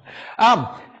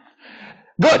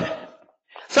 Good.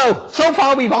 So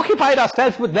far we've occupied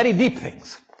ourselves with very deep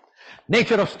things.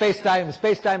 Nature of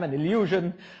space-time and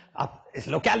illusion, is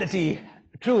locality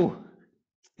true?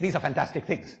 These are fantastic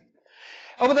things.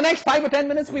 Over the next 5 or 10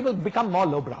 minutes, we will become more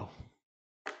lowbrow.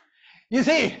 You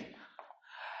see,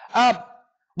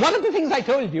 one of the things I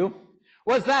told you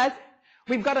was that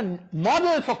we've got a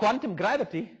model for quantum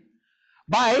gravity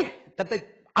by that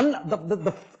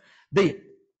the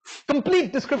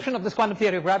complete description of this quantum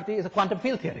theory of gravity is a quantum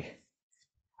field theory.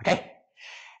 Okay?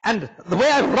 And the way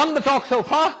I've run the talk so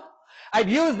far, I'd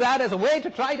use that as a way to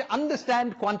try to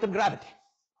understand quantum gravity.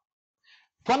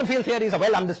 Quantum field theories are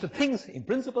well understood things in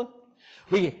principle.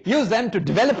 We use them to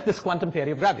develop this quantum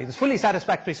theory of gravity, this fully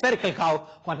satisfactory spherical cow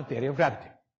quantum theory of gravity.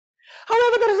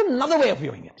 However, there is another way of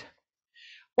viewing it.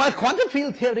 While quantum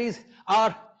field theories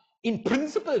are in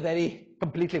principle very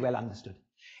completely well understood,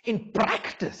 in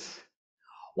practice,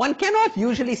 one cannot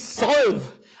usually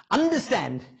solve,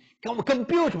 understand,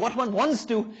 compute what one wants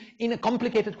to in a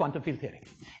complicated quantum field theory.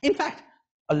 In fact,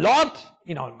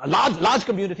 large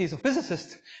communities of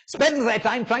physicists spend their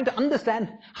time trying to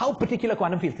understand how particular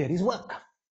quantum field theories work.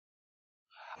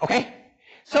 Okay?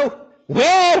 So,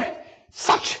 where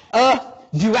such a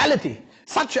duality,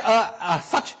 such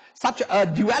a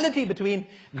duality between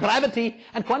gravity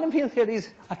and quantum field theories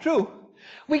are true,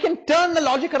 we can turn the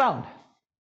logic around.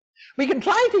 We can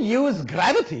try to use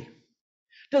gravity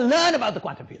to learn about the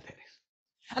quantum field theories.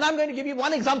 And I'm going to give you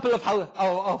one example of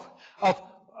how,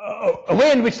 a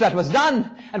way in which that was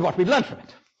done and what we've learned from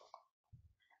it.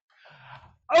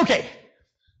 Okay.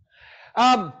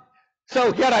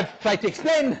 So here I've tried to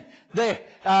explain the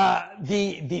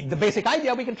basic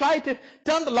idea. We can try to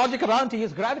turn the logic around to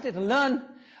use gravity to learn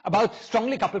about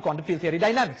strongly coupled quantum field theory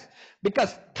dynamics.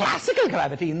 Because classical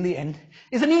gravity in the end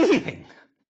is an easy thing.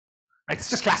 Right? It's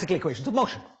just classical equations of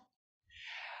motion.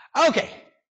 Okay.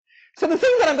 So the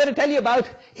thing that I'm going to tell you about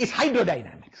is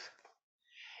hydrodynamics.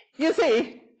 You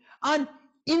see, on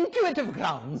intuitive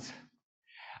grounds,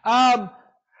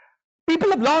 people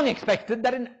have long expected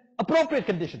that in appropriate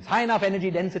conditions, high enough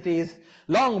energy densities,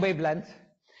 long wavelengths,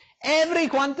 every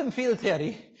quantum field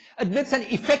theory admits an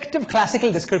effective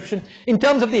classical description in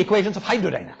terms of the equations of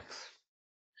hydrodynamics.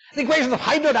 The equations of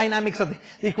hydrodynamics are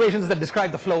the equations that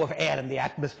describe the flow of air in the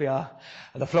atmosphere,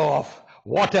 the flow of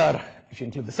water, if you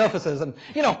include the surfaces, and,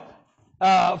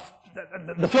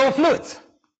 the flow of fluids.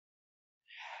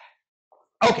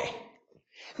 Okay.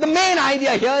 The main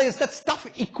idea here is that stuff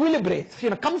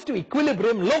equilibrates, comes to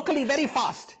equilibrium locally very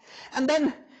fast. And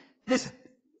then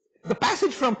the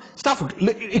passage from stuff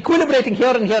equilibrating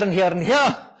here and here and here and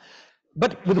here,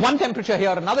 but with one temperature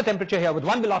here, another temperature here, with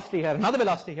one velocity here, another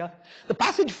velocity here, the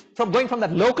passage from going from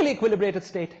that locally equilibrated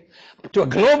state to a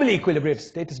globally equilibrated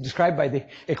state is described by the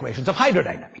equations of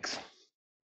hydrodynamics.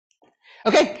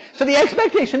 Okay, so the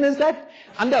expectation is that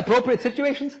under appropriate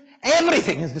situations,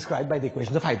 everything is described by the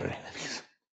equations of hydrodynamics.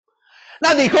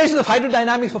 Now, the equations of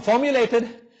hydrodynamics were formulated,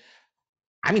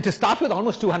 to start with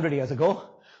almost 200 years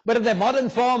ago, but in their modern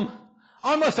form,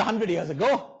 almost 100 years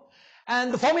ago.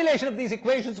 And the formulation of these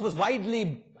equations was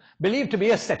widely believed to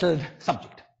be a settled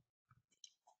subject.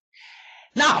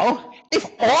 Now, if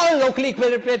all locally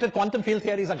equilibrated quantum field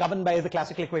theories are governed by the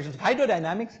classical equations of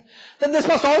hydrodynamics, then this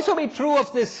must also be true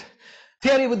of this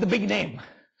theory with the big name,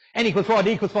 n equals 4,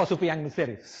 d equals 4 super Yang-Mills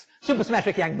theory,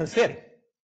 supersymmetric Yang-Mills theory.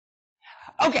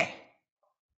 Okay.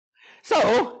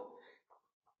 So,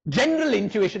 general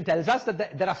intuition tells us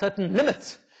that there are certain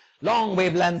limits, long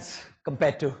wavelengths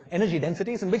compared to energy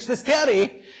densities, in which this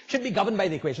theory should be governed by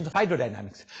the equations of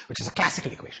hydrodynamics, which is a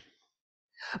classical equation.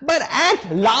 But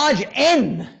at large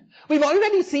n, we've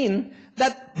already seen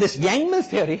that this Yang-Mills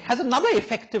theory has another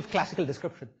effective classical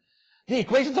description, the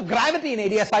equations of gravity in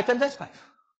ADS 5 times S5.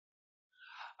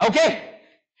 Okay,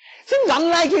 seems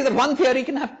unlikely that one theory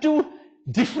can have two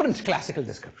different classical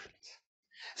descriptions.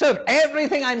 So if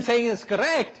everything I'm saying is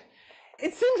correct,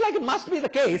 it seems like it must be the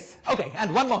case. Okay,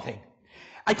 and one more thing.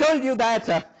 I told you that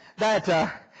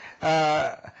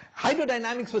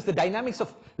hydrodynamics was the dynamics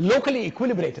of locally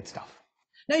equilibrated stuff.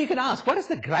 Now you can ask, what is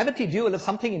the gravity dual of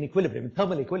something in equilibrium, in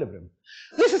thermal equilibrium?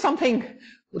 This is something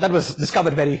that was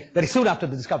discovered very, very soon after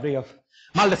the discovery of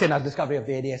Maldaceno's discovery of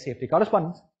the ADS-CFT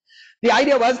correspondence. The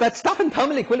idea was that stuff in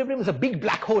thermal equilibrium is a big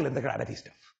black hole in the gravity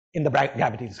stuff, in the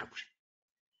gravity description.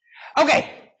 Okay,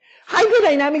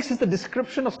 hydrodynamics is the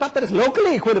description of stuff that is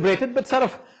locally equilibrated but sort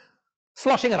of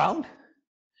sloshing around.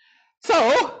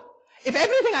 So, if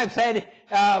everything I've said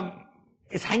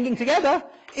is hanging together,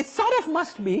 it sort of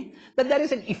must be that there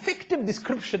is an effective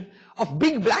description of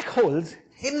big black holes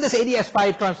in this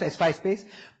ADS5 times S5 space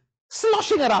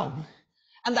sloshing around.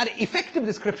 And that effective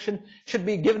description should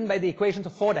be given by the equations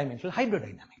of four-dimensional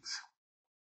hydrodynamics.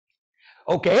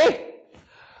 Okay.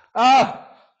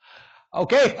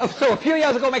 So a few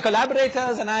years ago, my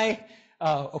collaborators and I,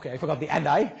 I forgot the and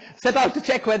I, set out to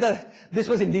check whether this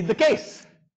was indeed the case.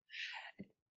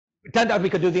 It turned out we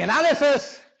could do the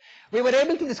analysis. We were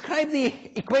able to describe the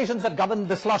equations that govern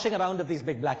the sloshing around of these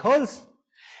big black holes.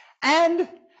 And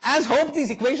as hoped,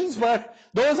 these equations were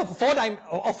those of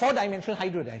four-dimensional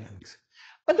hydrodynamics.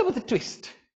 But there was a twist.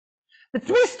 The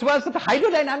twist was that the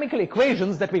hydrodynamical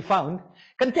equations that we found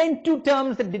contained two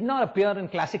terms that did not appear in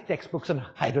classic textbooks on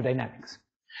hydrodynamics.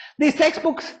 These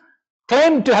textbooks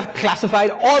claimed to have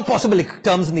classified all possible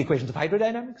terms in the equations of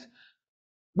hydrodynamics.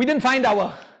 We didn't find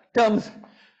our terms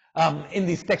in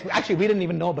these textbooks. Actually, we didn't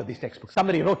even know about these textbooks.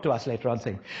 Somebody wrote to us later on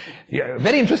saying, yeah,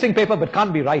 very interesting paper, but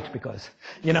can't be right because,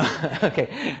 you know,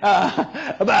 okay.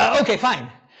 Okay, fine.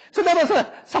 So there was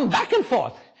some back and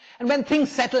forth. And when things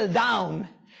settled down,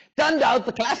 turned out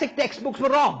the classic textbooks were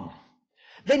wrong.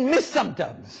 They missed some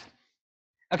terms.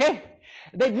 Okay?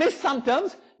 They missed some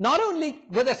terms. Not only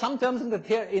were there some terms in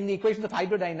the equations of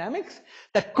hydrodynamics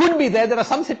that could be there, there are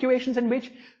some situations in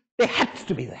which they had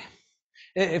to be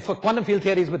there. For quantum field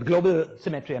theories with global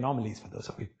symmetry anomalies, for those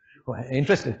of you who are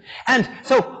interested. And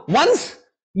so once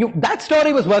that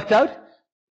story was worked out,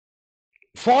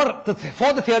 for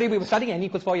the theory we were studying, n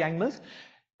equals 4 Yang-Mills,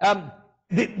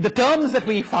 the terms that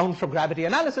we found from gravity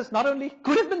analysis not only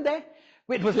could have been there,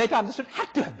 it was later understood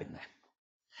had to have been there.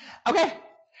 Okay?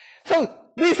 So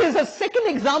this is a second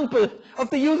example of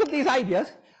the use of these ideas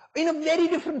in a very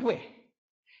different way.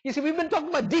 You see, we've been talking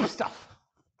about deep stuff.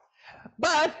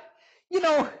 But, you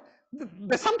know,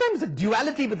 there's sometimes a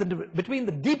duality between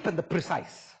the deep and the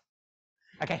precise.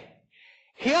 Okay?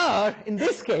 Here, in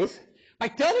this case, by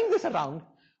turning this around,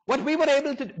 what we were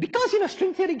able to, because, you know,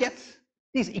 string theory gets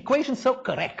these equations so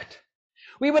correct,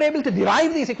 we were able to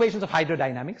derive these equations of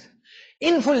hydrodynamics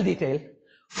in full detail,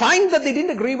 find that they didn't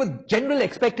agree with general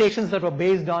expectations that were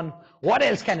based on what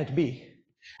else can it be,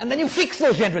 and then you fix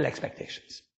those general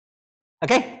expectations.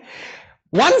 Okay?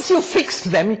 Once you fixed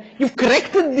them, you've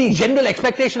corrected the general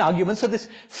expectation arguments, so this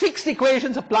fixed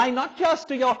equations apply not just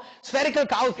to your spherical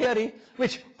cow theory,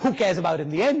 which who cares about in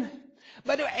the end,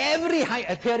 but to every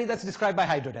theory that's described by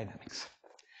hydrodynamics.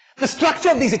 The structure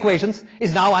of these equations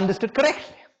is now understood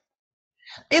correctly.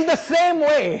 In the same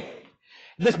way,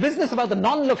 this business about the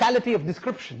non-locality of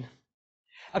description,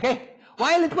 okay,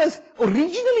 while it was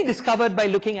originally discovered by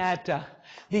looking at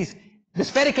the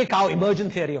spherical cow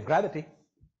emergent theory of gravity,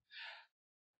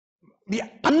 the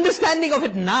understanding of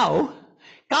it now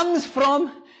comes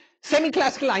from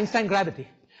semi-classical Einstein gravity,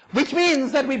 which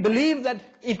means that we believe that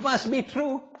it must be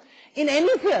true in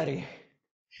any theory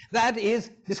that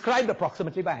is described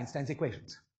approximately by Einstein's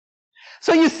equations.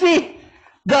 So you see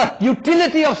the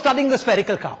utility of studying the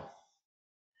spherical cow.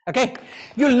 Okay?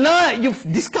 You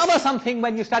discover something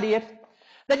when you study it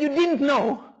that you didn't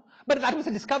know, but that was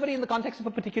a discovery in the context of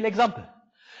a particular example.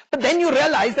 But then you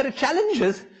realize that it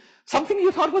challenges something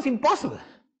you thought was impossible.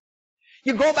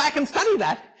 You go back and study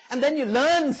that, and then you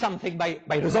learn something by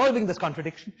resolving this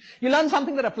contradiction. You learn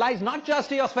something that applies not just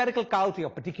to your spherical cow, to your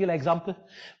particular example,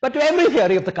 but to every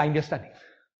theory of the kind you're studying.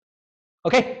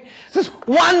 Okay? This is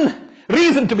one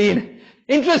reason to be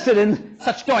interested in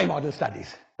such toy model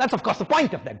studies. That's of course the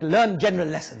point of them, to learn general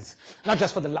lessons, not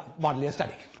just for the model you're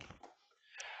studying.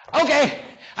 Okay,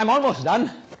 I'm almost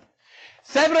done.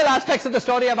 Several aspects of the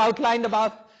story I've outlined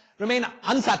above remain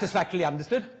unsatisfactorily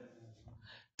understood.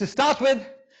 To start with,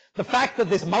 the fact that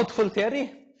this mouthful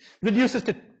theory reduces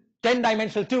to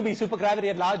 10-dimensional 2B supergravity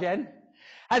at large n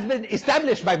has been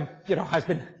established by, has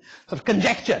been sort of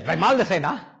conjectured by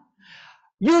Maldacena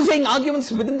using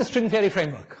arguments within the string theory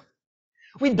framework.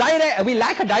 We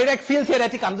lack a direct field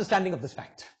theoretic understanding of this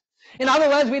fact. In other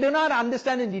words, we do not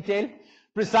understand in detail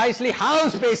precisely how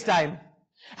space-time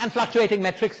and fluctuating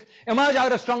metrics emerge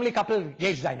out of strongly coupled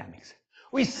gauge dynamics.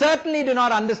 We certainly do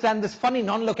not understand this funny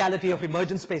non-locality of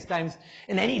emergent spacetimes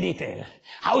in any detail.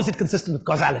 How is it consistent with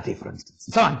causality, for instance,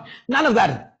 and so on. None of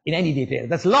that in any detail.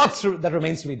 There's lots that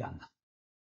remains to be done.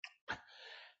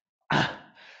 As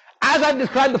I've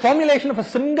described, the formulation of a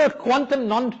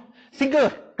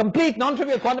complete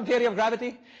non-trivial quantum theory of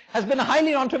gravity has been a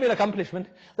highly non-trivial accomplishment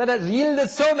that has yielded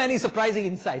so many surprising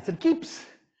insights and keeps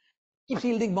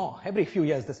yielding more. Every few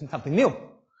years there's something new.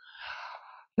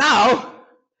 Now,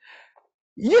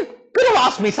 you could have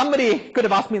asked me, somebody could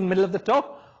have asked me in the middle of the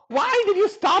talk, why did you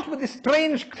start with this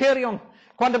strange theory on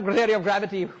quantum theory of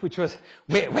gravity, which was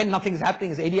when nothing's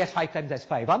happening is ADS 5 times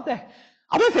S5, aren't there?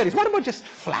 Other theories, what about just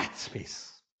flat space?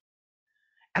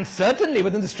 And certainly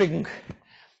within the string,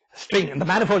 the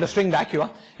manifold of string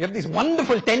vacua, you have these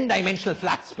wonderful 10-dimensional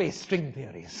flat space string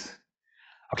theories.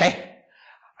 Okay?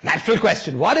 Natural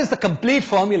question, what is the complete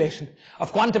formulation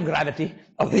of quantum gravity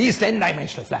of these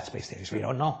 10-dimensional flat space theories? We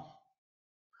don't know.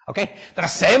 Okay? There are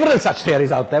several such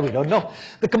theories out there, we don't know.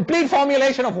 The complete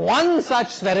formulation of one such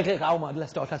spherical cow model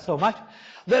has taught us so much.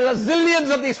 There are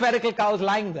zillions of these spherical cows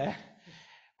lying there.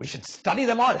 We should study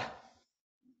them all.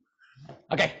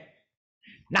 Okay.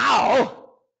 Now,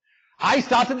 I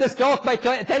started this talk by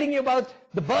telling you about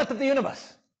the birth of the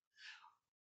universe.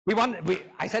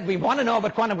 I said we want to know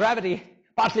about quantum gravity,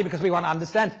 partly because we want to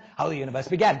understand how the universe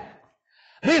began.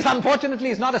 This, unfortunately,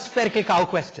 is not a spherical cow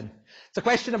question. It's a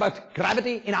question about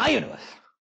gravity in our universe,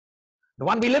 the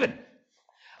one we live in.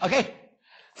 Okay?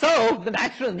 So, the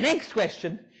natural next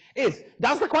question is,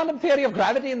 does the quantum theory of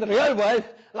gravity in the real world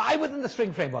lie within the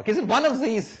string framework? Is it one of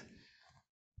these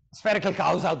spherical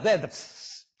cows out there that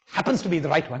happens to be the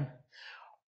right one?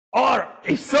 Or,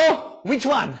 if so, which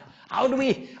one? How do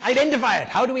we identify it?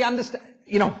 How do we understand,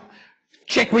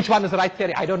 check which one is the right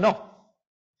theory? I don't know.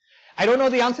 I don't know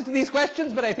the answer to these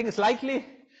questions, but I think it's likely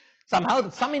somehow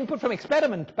that some input from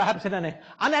experiment, perhaps in an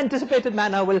unanticipated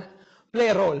manner, will play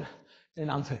a role in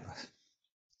answering this.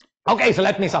 Okay, so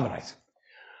let me summarize.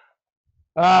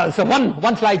 So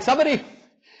one slide summary.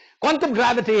 Quantum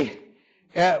gravity,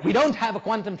 we don't have a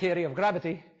quantum theory of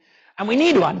gravity, and we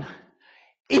need one,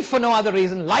 if for no other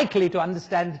reason, likely to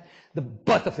understand the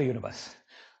birth of the universe.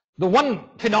 The one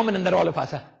phenomenon that all of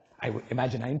us I would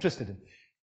imagine, are interested in.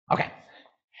 Okay.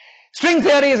 String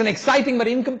theory is an exciting but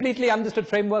incompletely understood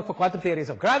framework for quantum theories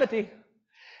of gravity,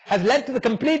 has led to the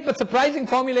complete but surprising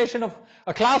formulation of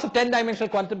a class of 10-dimensional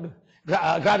quantum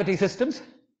gravity systems.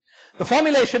 The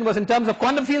formulation was in terms of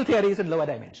quantum field theories in lower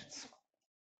dimensions.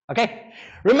 Okay?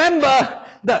 Remember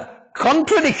the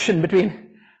contradiction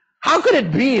between how could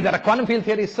it be that a quantum field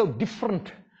theory is so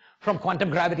different from quantum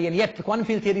gravity, and yet the quantum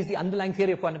field theory is the underlying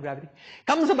theory of quantum gravity,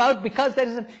 comes about because there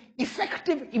is an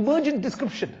effective emergent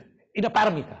description in a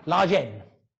parameter, large n,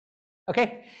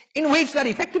 okay, in which that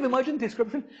effective emergent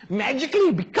description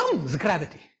magically becomes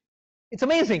gravity. It's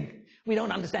amazing. We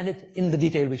don't understand it in the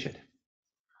detail we should.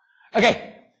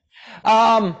 Okay.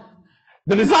 The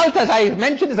result, as I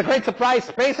mentioned, is a great surprise.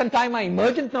 Space and time are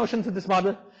emergent notions in this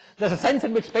model. There's a sense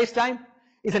in which space-time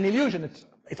is an illusion.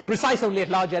 It's precise only at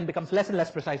large n, becomes less and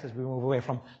less precise as we move away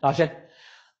from large n.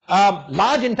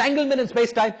 Large entanglement in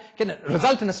space-time can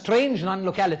result in a strange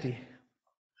non-locality.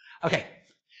 Okay.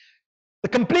 The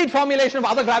complete formulation of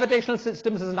other gravitational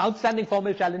systems is an outstanding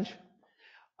formal challenge.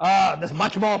 There's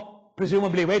much more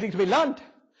presumably waiting to be learned.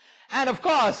 And of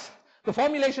course, the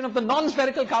formulation of the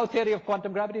non-spherical cow theory of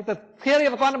quantum gravity, the theory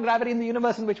of quantum gravity in the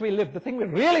universe in which we live, the thing we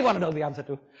really want to know the answer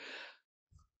to.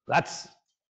 That's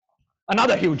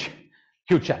another huge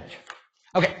challenge.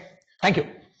 Okay, thank you.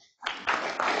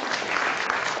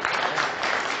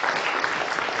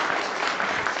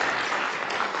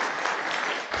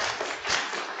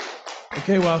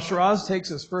 Okay, while Shiraz takes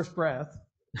his first breath,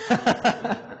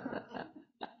 the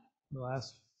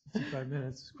last 55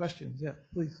 minutes, questions, yeah,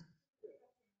 please.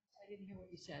 I didn't hear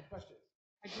what you said. Question.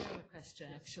 I do have a question,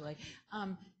 actually,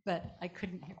 but I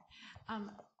couldn't hear.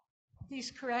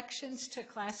 These corrections to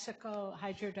classical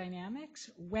hydrodynamics,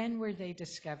 when were they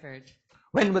discovered?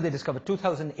 When were they discovered?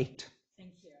 2008.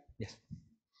 Thank you. Yes.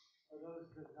 Are those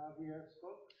the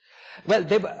Navier-Stokes? Well,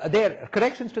 they're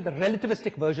corrections to the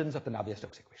relativistic versions of the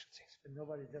Navier-Stokes equations. Yes. And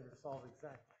nobody's ever solved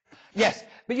exactly. Yes,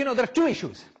 but there are two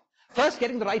issues. First,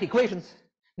 getting the right equations.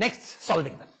 Next,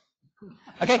 solving them.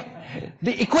 Okay?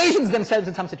 The equations themselves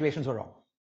in some situations were wrong.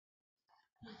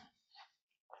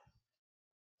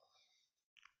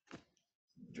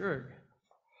 Sure.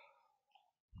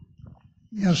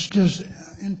 Yes, does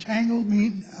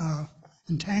entanglement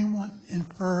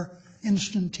infer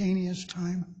instantaneous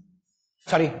time?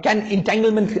 Sorry, can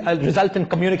entanglement result in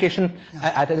communication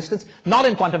at a distance? Not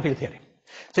in quantum field theory.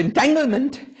 So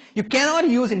entanglement, you cannot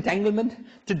use entanglement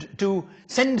to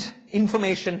send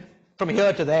information from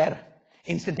here to there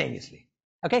instantaneously.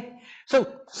 Okay? So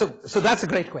that's a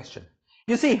great question.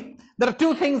 You see, there are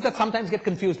two things that sometimes get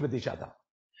confused with each other.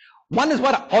 One is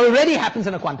what already happens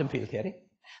in a quantum field theory.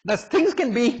 Thus, things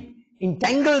can be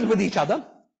entangled with each other,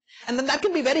 and then that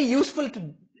can be very useful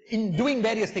in doing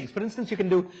various things. For instance, you can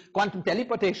do quantum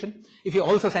teleportation if you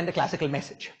also send a classical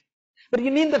message. But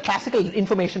you need the classical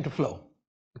information to flow.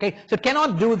 Okay? So it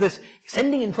cannot do this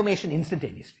sending information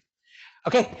instantaneously.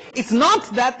 Okay? It's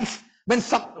not that when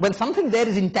something there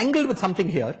is entangled with something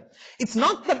here, it's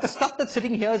not that the stuff that's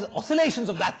sitting here is oscillations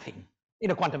of that thing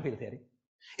in a quantum field theory.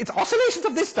 It's oscillations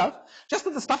of this stuff, just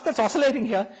that the stuff that's oscillating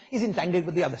here is entangled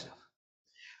with the other stuff.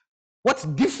 What's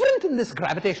different in this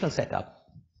gravitational setup,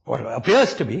 or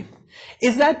appears to be,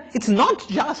 is that it's not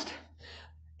just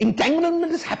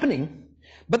entanglement is happening,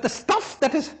 but the stuff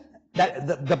that is,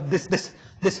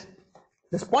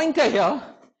 this pointer here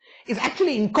is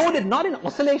actually encoded not in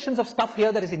oscillations of stuff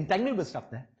here that is entangled with stuff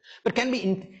there, but can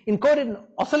be encoded in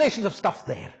oscillations of stuff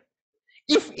there,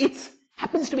 if it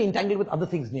happens to be entangled with other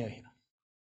things near here.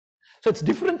 So it's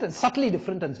different and subtly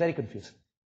different, and it's very confusing.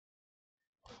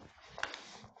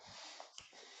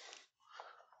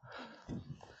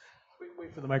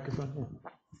 Wait for the microphone.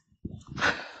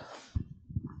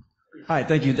 Hi,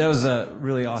 thank you. That was a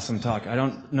really awesome talk. I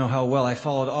don't know how well I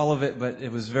followed all of it, but it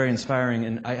was very inspiring.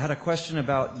 And I had a question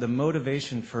about the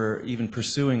motivation for even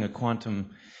pursuing a quantum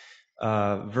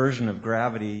version of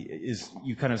gravity.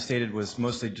 You kind of stated was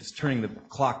mostly just turning the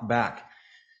clock back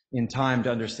in time to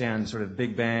understand sort of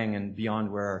Big Bang and beyond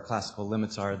where our classical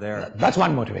limits are there. That's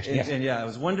one motivation, yes. And yeah, I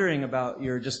was wondering about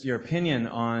your opinion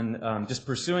on just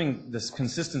pursuing this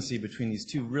consistency between these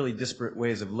two really disparate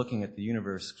ways of looking at the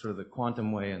universe, sort of the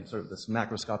quantum way and sort of this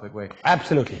macroscopic way.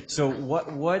 Absolutely. So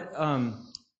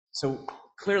so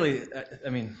clearly, I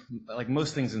mean, like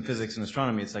most things in physics and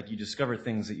astronomy, it's like you discover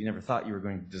things that you never thought you were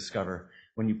going to discover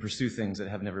when you pursue things that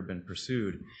have never been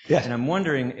pursued. Yes. And I'm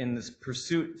wondering, in this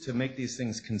pursuit to make these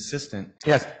things consistent,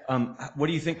 yes. What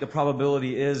do you think the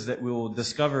probability is that we will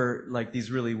discover like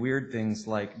these really weird things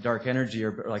like dark energy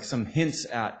or like some hints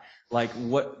at like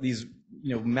what these,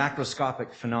 you know,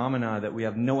 macroscopic phenomena that we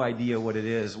have no idea what it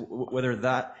is, whether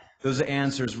those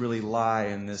answers really lie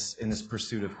in this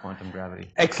pursuit of quantum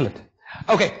gravity? Excellent.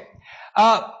 Okay.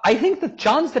 I think the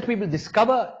chance that we will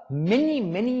discover many,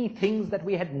 many things that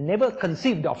we had never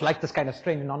conceived of, like this kind of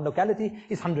strain in non-locality,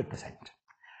 is 100%.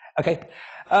 Okay.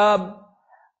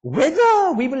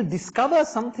 Whether we will discover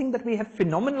something that we have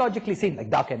phenomenologically seen, like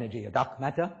dark energy or dark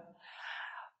matter,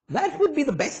 that would be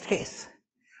the best case.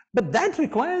 But that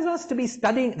requires us to be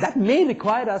studying, that may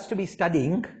require us to be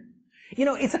studying, you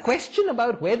know, it's a question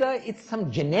about whether it's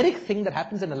some generic thing that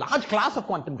happens in a large class of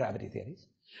quantum gravity theories,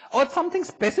 or something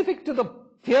specific to the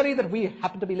theory that we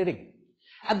happen to be living.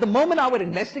 At the moment, our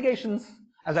investigations,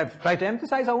 as I've tried to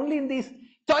emphasize, are only in these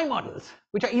toy models,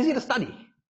 which are easy to study.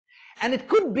 And it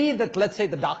could be that, let's say,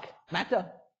 the dark matter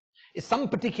is some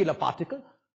particular particle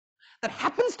that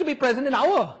happens to be present in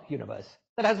our universe,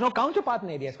 that has no counterpart in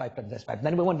ADS5 times S5,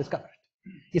 then we won't discover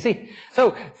it. You see?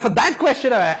 So, for that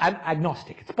question, I'm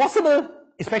agnostic. It's possible,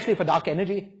 especially for dark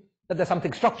energy, that there's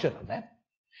something structural there.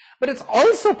 But it's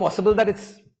also possible that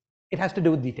it has to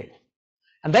do with detail.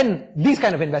 And then these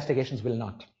kind of investigations will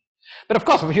not. But of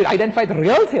course, if you identify the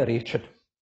real theory, it should.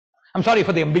 I'm sorry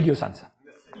for the ambiguous answer.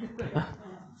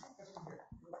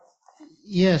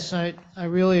 Yes, I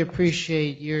really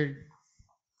appreciate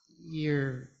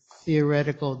your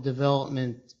theoretical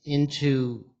development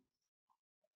into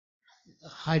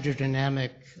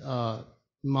hydrodynamic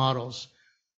models.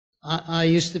 I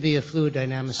used to be a fluid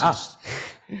dynamicist.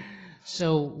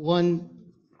 So one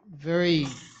very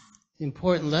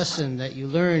important lesson that you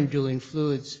learn doing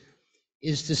fluids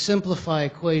is to simplify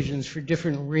equations for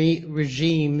different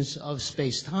regimes of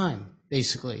space-time,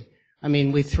 basically. I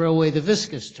mean, we throw away the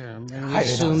viscous term, and we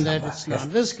assume that it's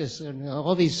non-viscous, and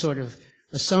all these sort of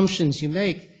assumptions you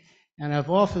make. And I've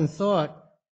often thought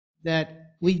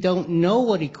that we don't know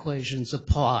what equations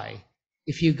apply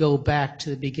if you go back to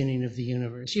the beginning of the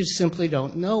universe. You simply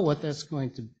don't know what that's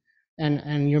going to,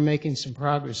 and you're making some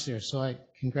progress there, so I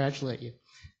congratulate you.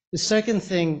 The second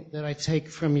thing that I take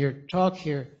from your talk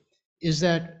here is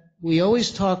that we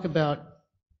always talk about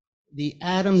the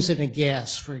atoms in a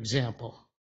gas, for example,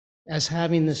 as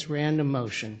having this random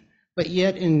motion, but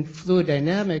yet in fluid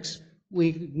dynamics, we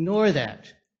ignore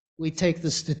that. We take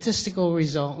the statistical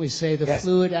result, we say the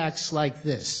fluid acts like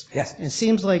this. Yes. And it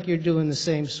seems like you're doing the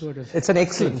same sort of It's an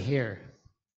excellent thing here.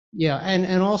 Yeah,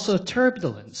 and also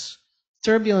turbulence.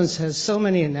 Turbulence has so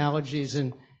many analogies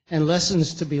and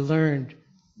lessons to be learned.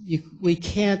 We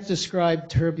can't describe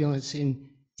turbulence in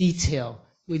detail.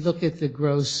 We look at the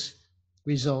gross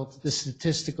result, the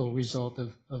statistical result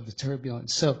of the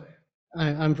turbulence. So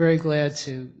I'm very glad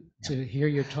to hear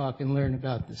your talk and learn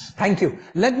about this. Thank you.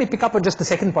 Let me pick up on just the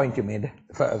second point you made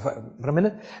for a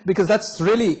minute, because that's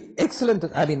really excellent.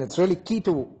 I mean, it's really key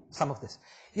to some of this.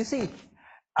 You see,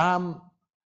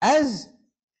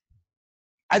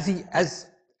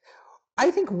 I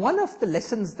think one of the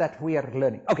lessons that we are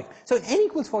learning. Okay, so in n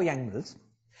equals 4 Yang-Mills,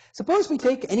 suppose we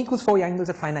take n equals 4 Yang-Mills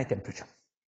at finite temperature.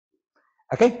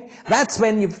 Okay, that's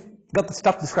when you've got the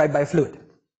stuff described by a fluid.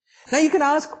 Now you can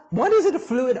ask, what is it a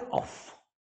fluid of?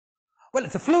 Well,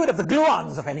 it's a fluid of the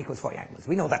gluons of n equals 4 Yang-Mills.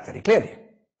 We know that very clearly.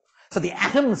 So the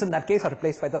atoms in that case are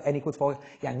replaced by the n equals 4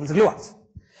 Yang-Mills gluons.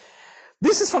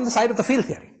 This is from the side of the field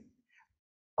theory.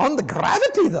 On the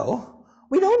gravity, though,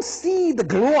 we don't see the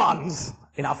gluons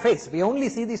in our face. We only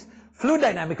see these fluid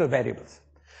dynamical variables.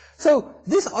 So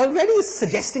this already is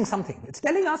suggesting something. It's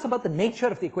telling us about the nature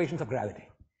of the equations of gravity.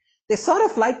 They're sort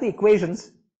of like the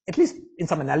equations, at least in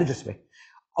some analogous way,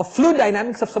 of fluid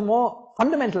dynamics of some more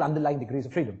fundamental underlying degrees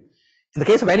of freedom. In the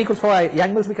case of n equals 4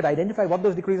 Yang-Mills, we could identify what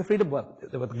those degrees of freedom were.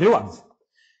 They were the gluons.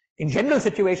 In general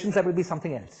situations, there will be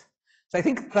something else. So I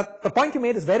think that the point you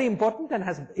made is very important and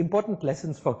has important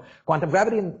lessons for quantum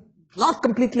gravity and not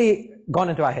completely gone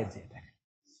into our heads yet.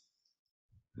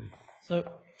 So,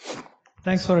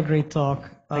 thanks for a great talk.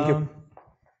 Thank you.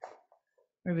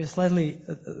 Maybe slightly,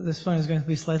 this one is going to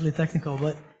be slightly technical,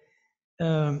 but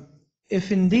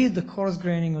if indeed the coarse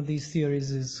graining of these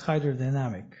theories is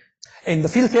hydrodynamic. In the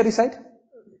field theory side?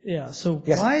 Yeah, so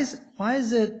Yes. why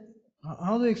is it,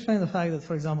 how do you explain the fact that,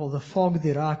 for example, the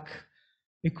Fogg-Dirac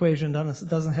equation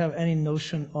doesn't have any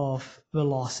notion of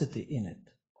velocity in it?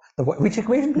 Which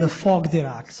equation, please? The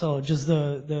Fogg-Dirac, so just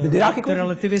the Dirac equation?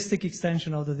 relativistic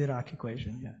extension of the Dirac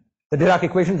equation, yeah. The Dirac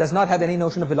equation does not have any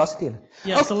notion of velocity in it.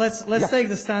 Yeah, Okay. so let's take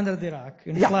the standard Dirac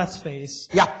in flat space.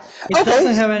 Yeah. It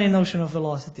doesn't have any notion of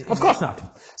velocity. Of course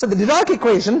not. So the Dirac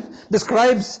equation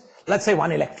describes, let's say,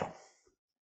 one electron.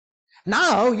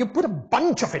 Now you put a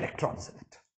bunch of electrons in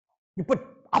it. You put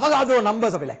Avogadro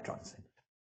numbers of electrons in it.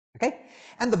 Okay?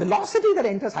 And the velocity that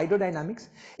enters hydrodynamics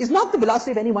is not the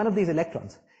velocity of any one of these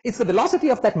electrons. It's the velocity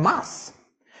of that mass.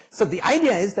 So the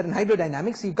idea is that in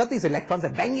hydrodynamics, you've got these electrons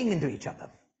that are banging into each other.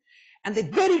 And they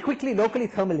very quickly locally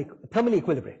thermally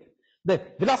equilibrate. The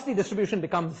velocity distribution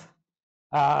becomes,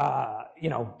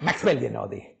 Maxwellian, or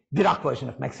the Dirac version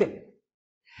of Maxwellian.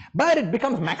 But it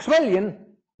becomes Maxwellian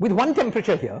with one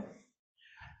temperature here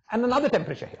and another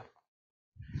temperature here.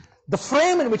 The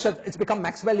frame in which it's become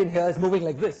Maxwellian here is moving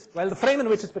like this, while the frame in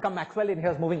which it's become Maxwellian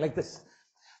here is moving like this.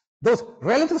 Those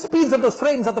relative speeds of those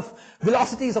frames are the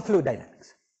velocities of fluid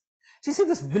dynamics. So you see,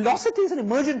 this velocity is an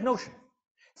emergent notion.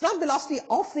 It's not velocity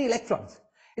of the electrons.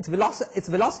 It's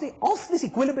velocity of this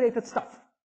equilibrated stuff.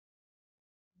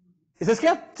 Is this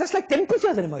clear? Just like temperature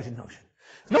is an emergent notion.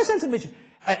 There's no sense in which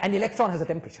an electron has a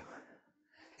temperature.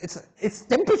 It's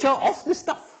temperature of this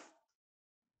stuff.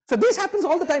 So this happens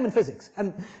all the time in physics,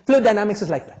 and fluid dynamics is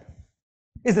like that.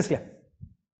 Is this clear?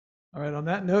 All right, on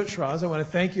that note, Shiraz, I want to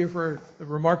thank you for a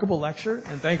remarkable lecture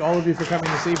and thank all of you for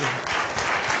coming this evening.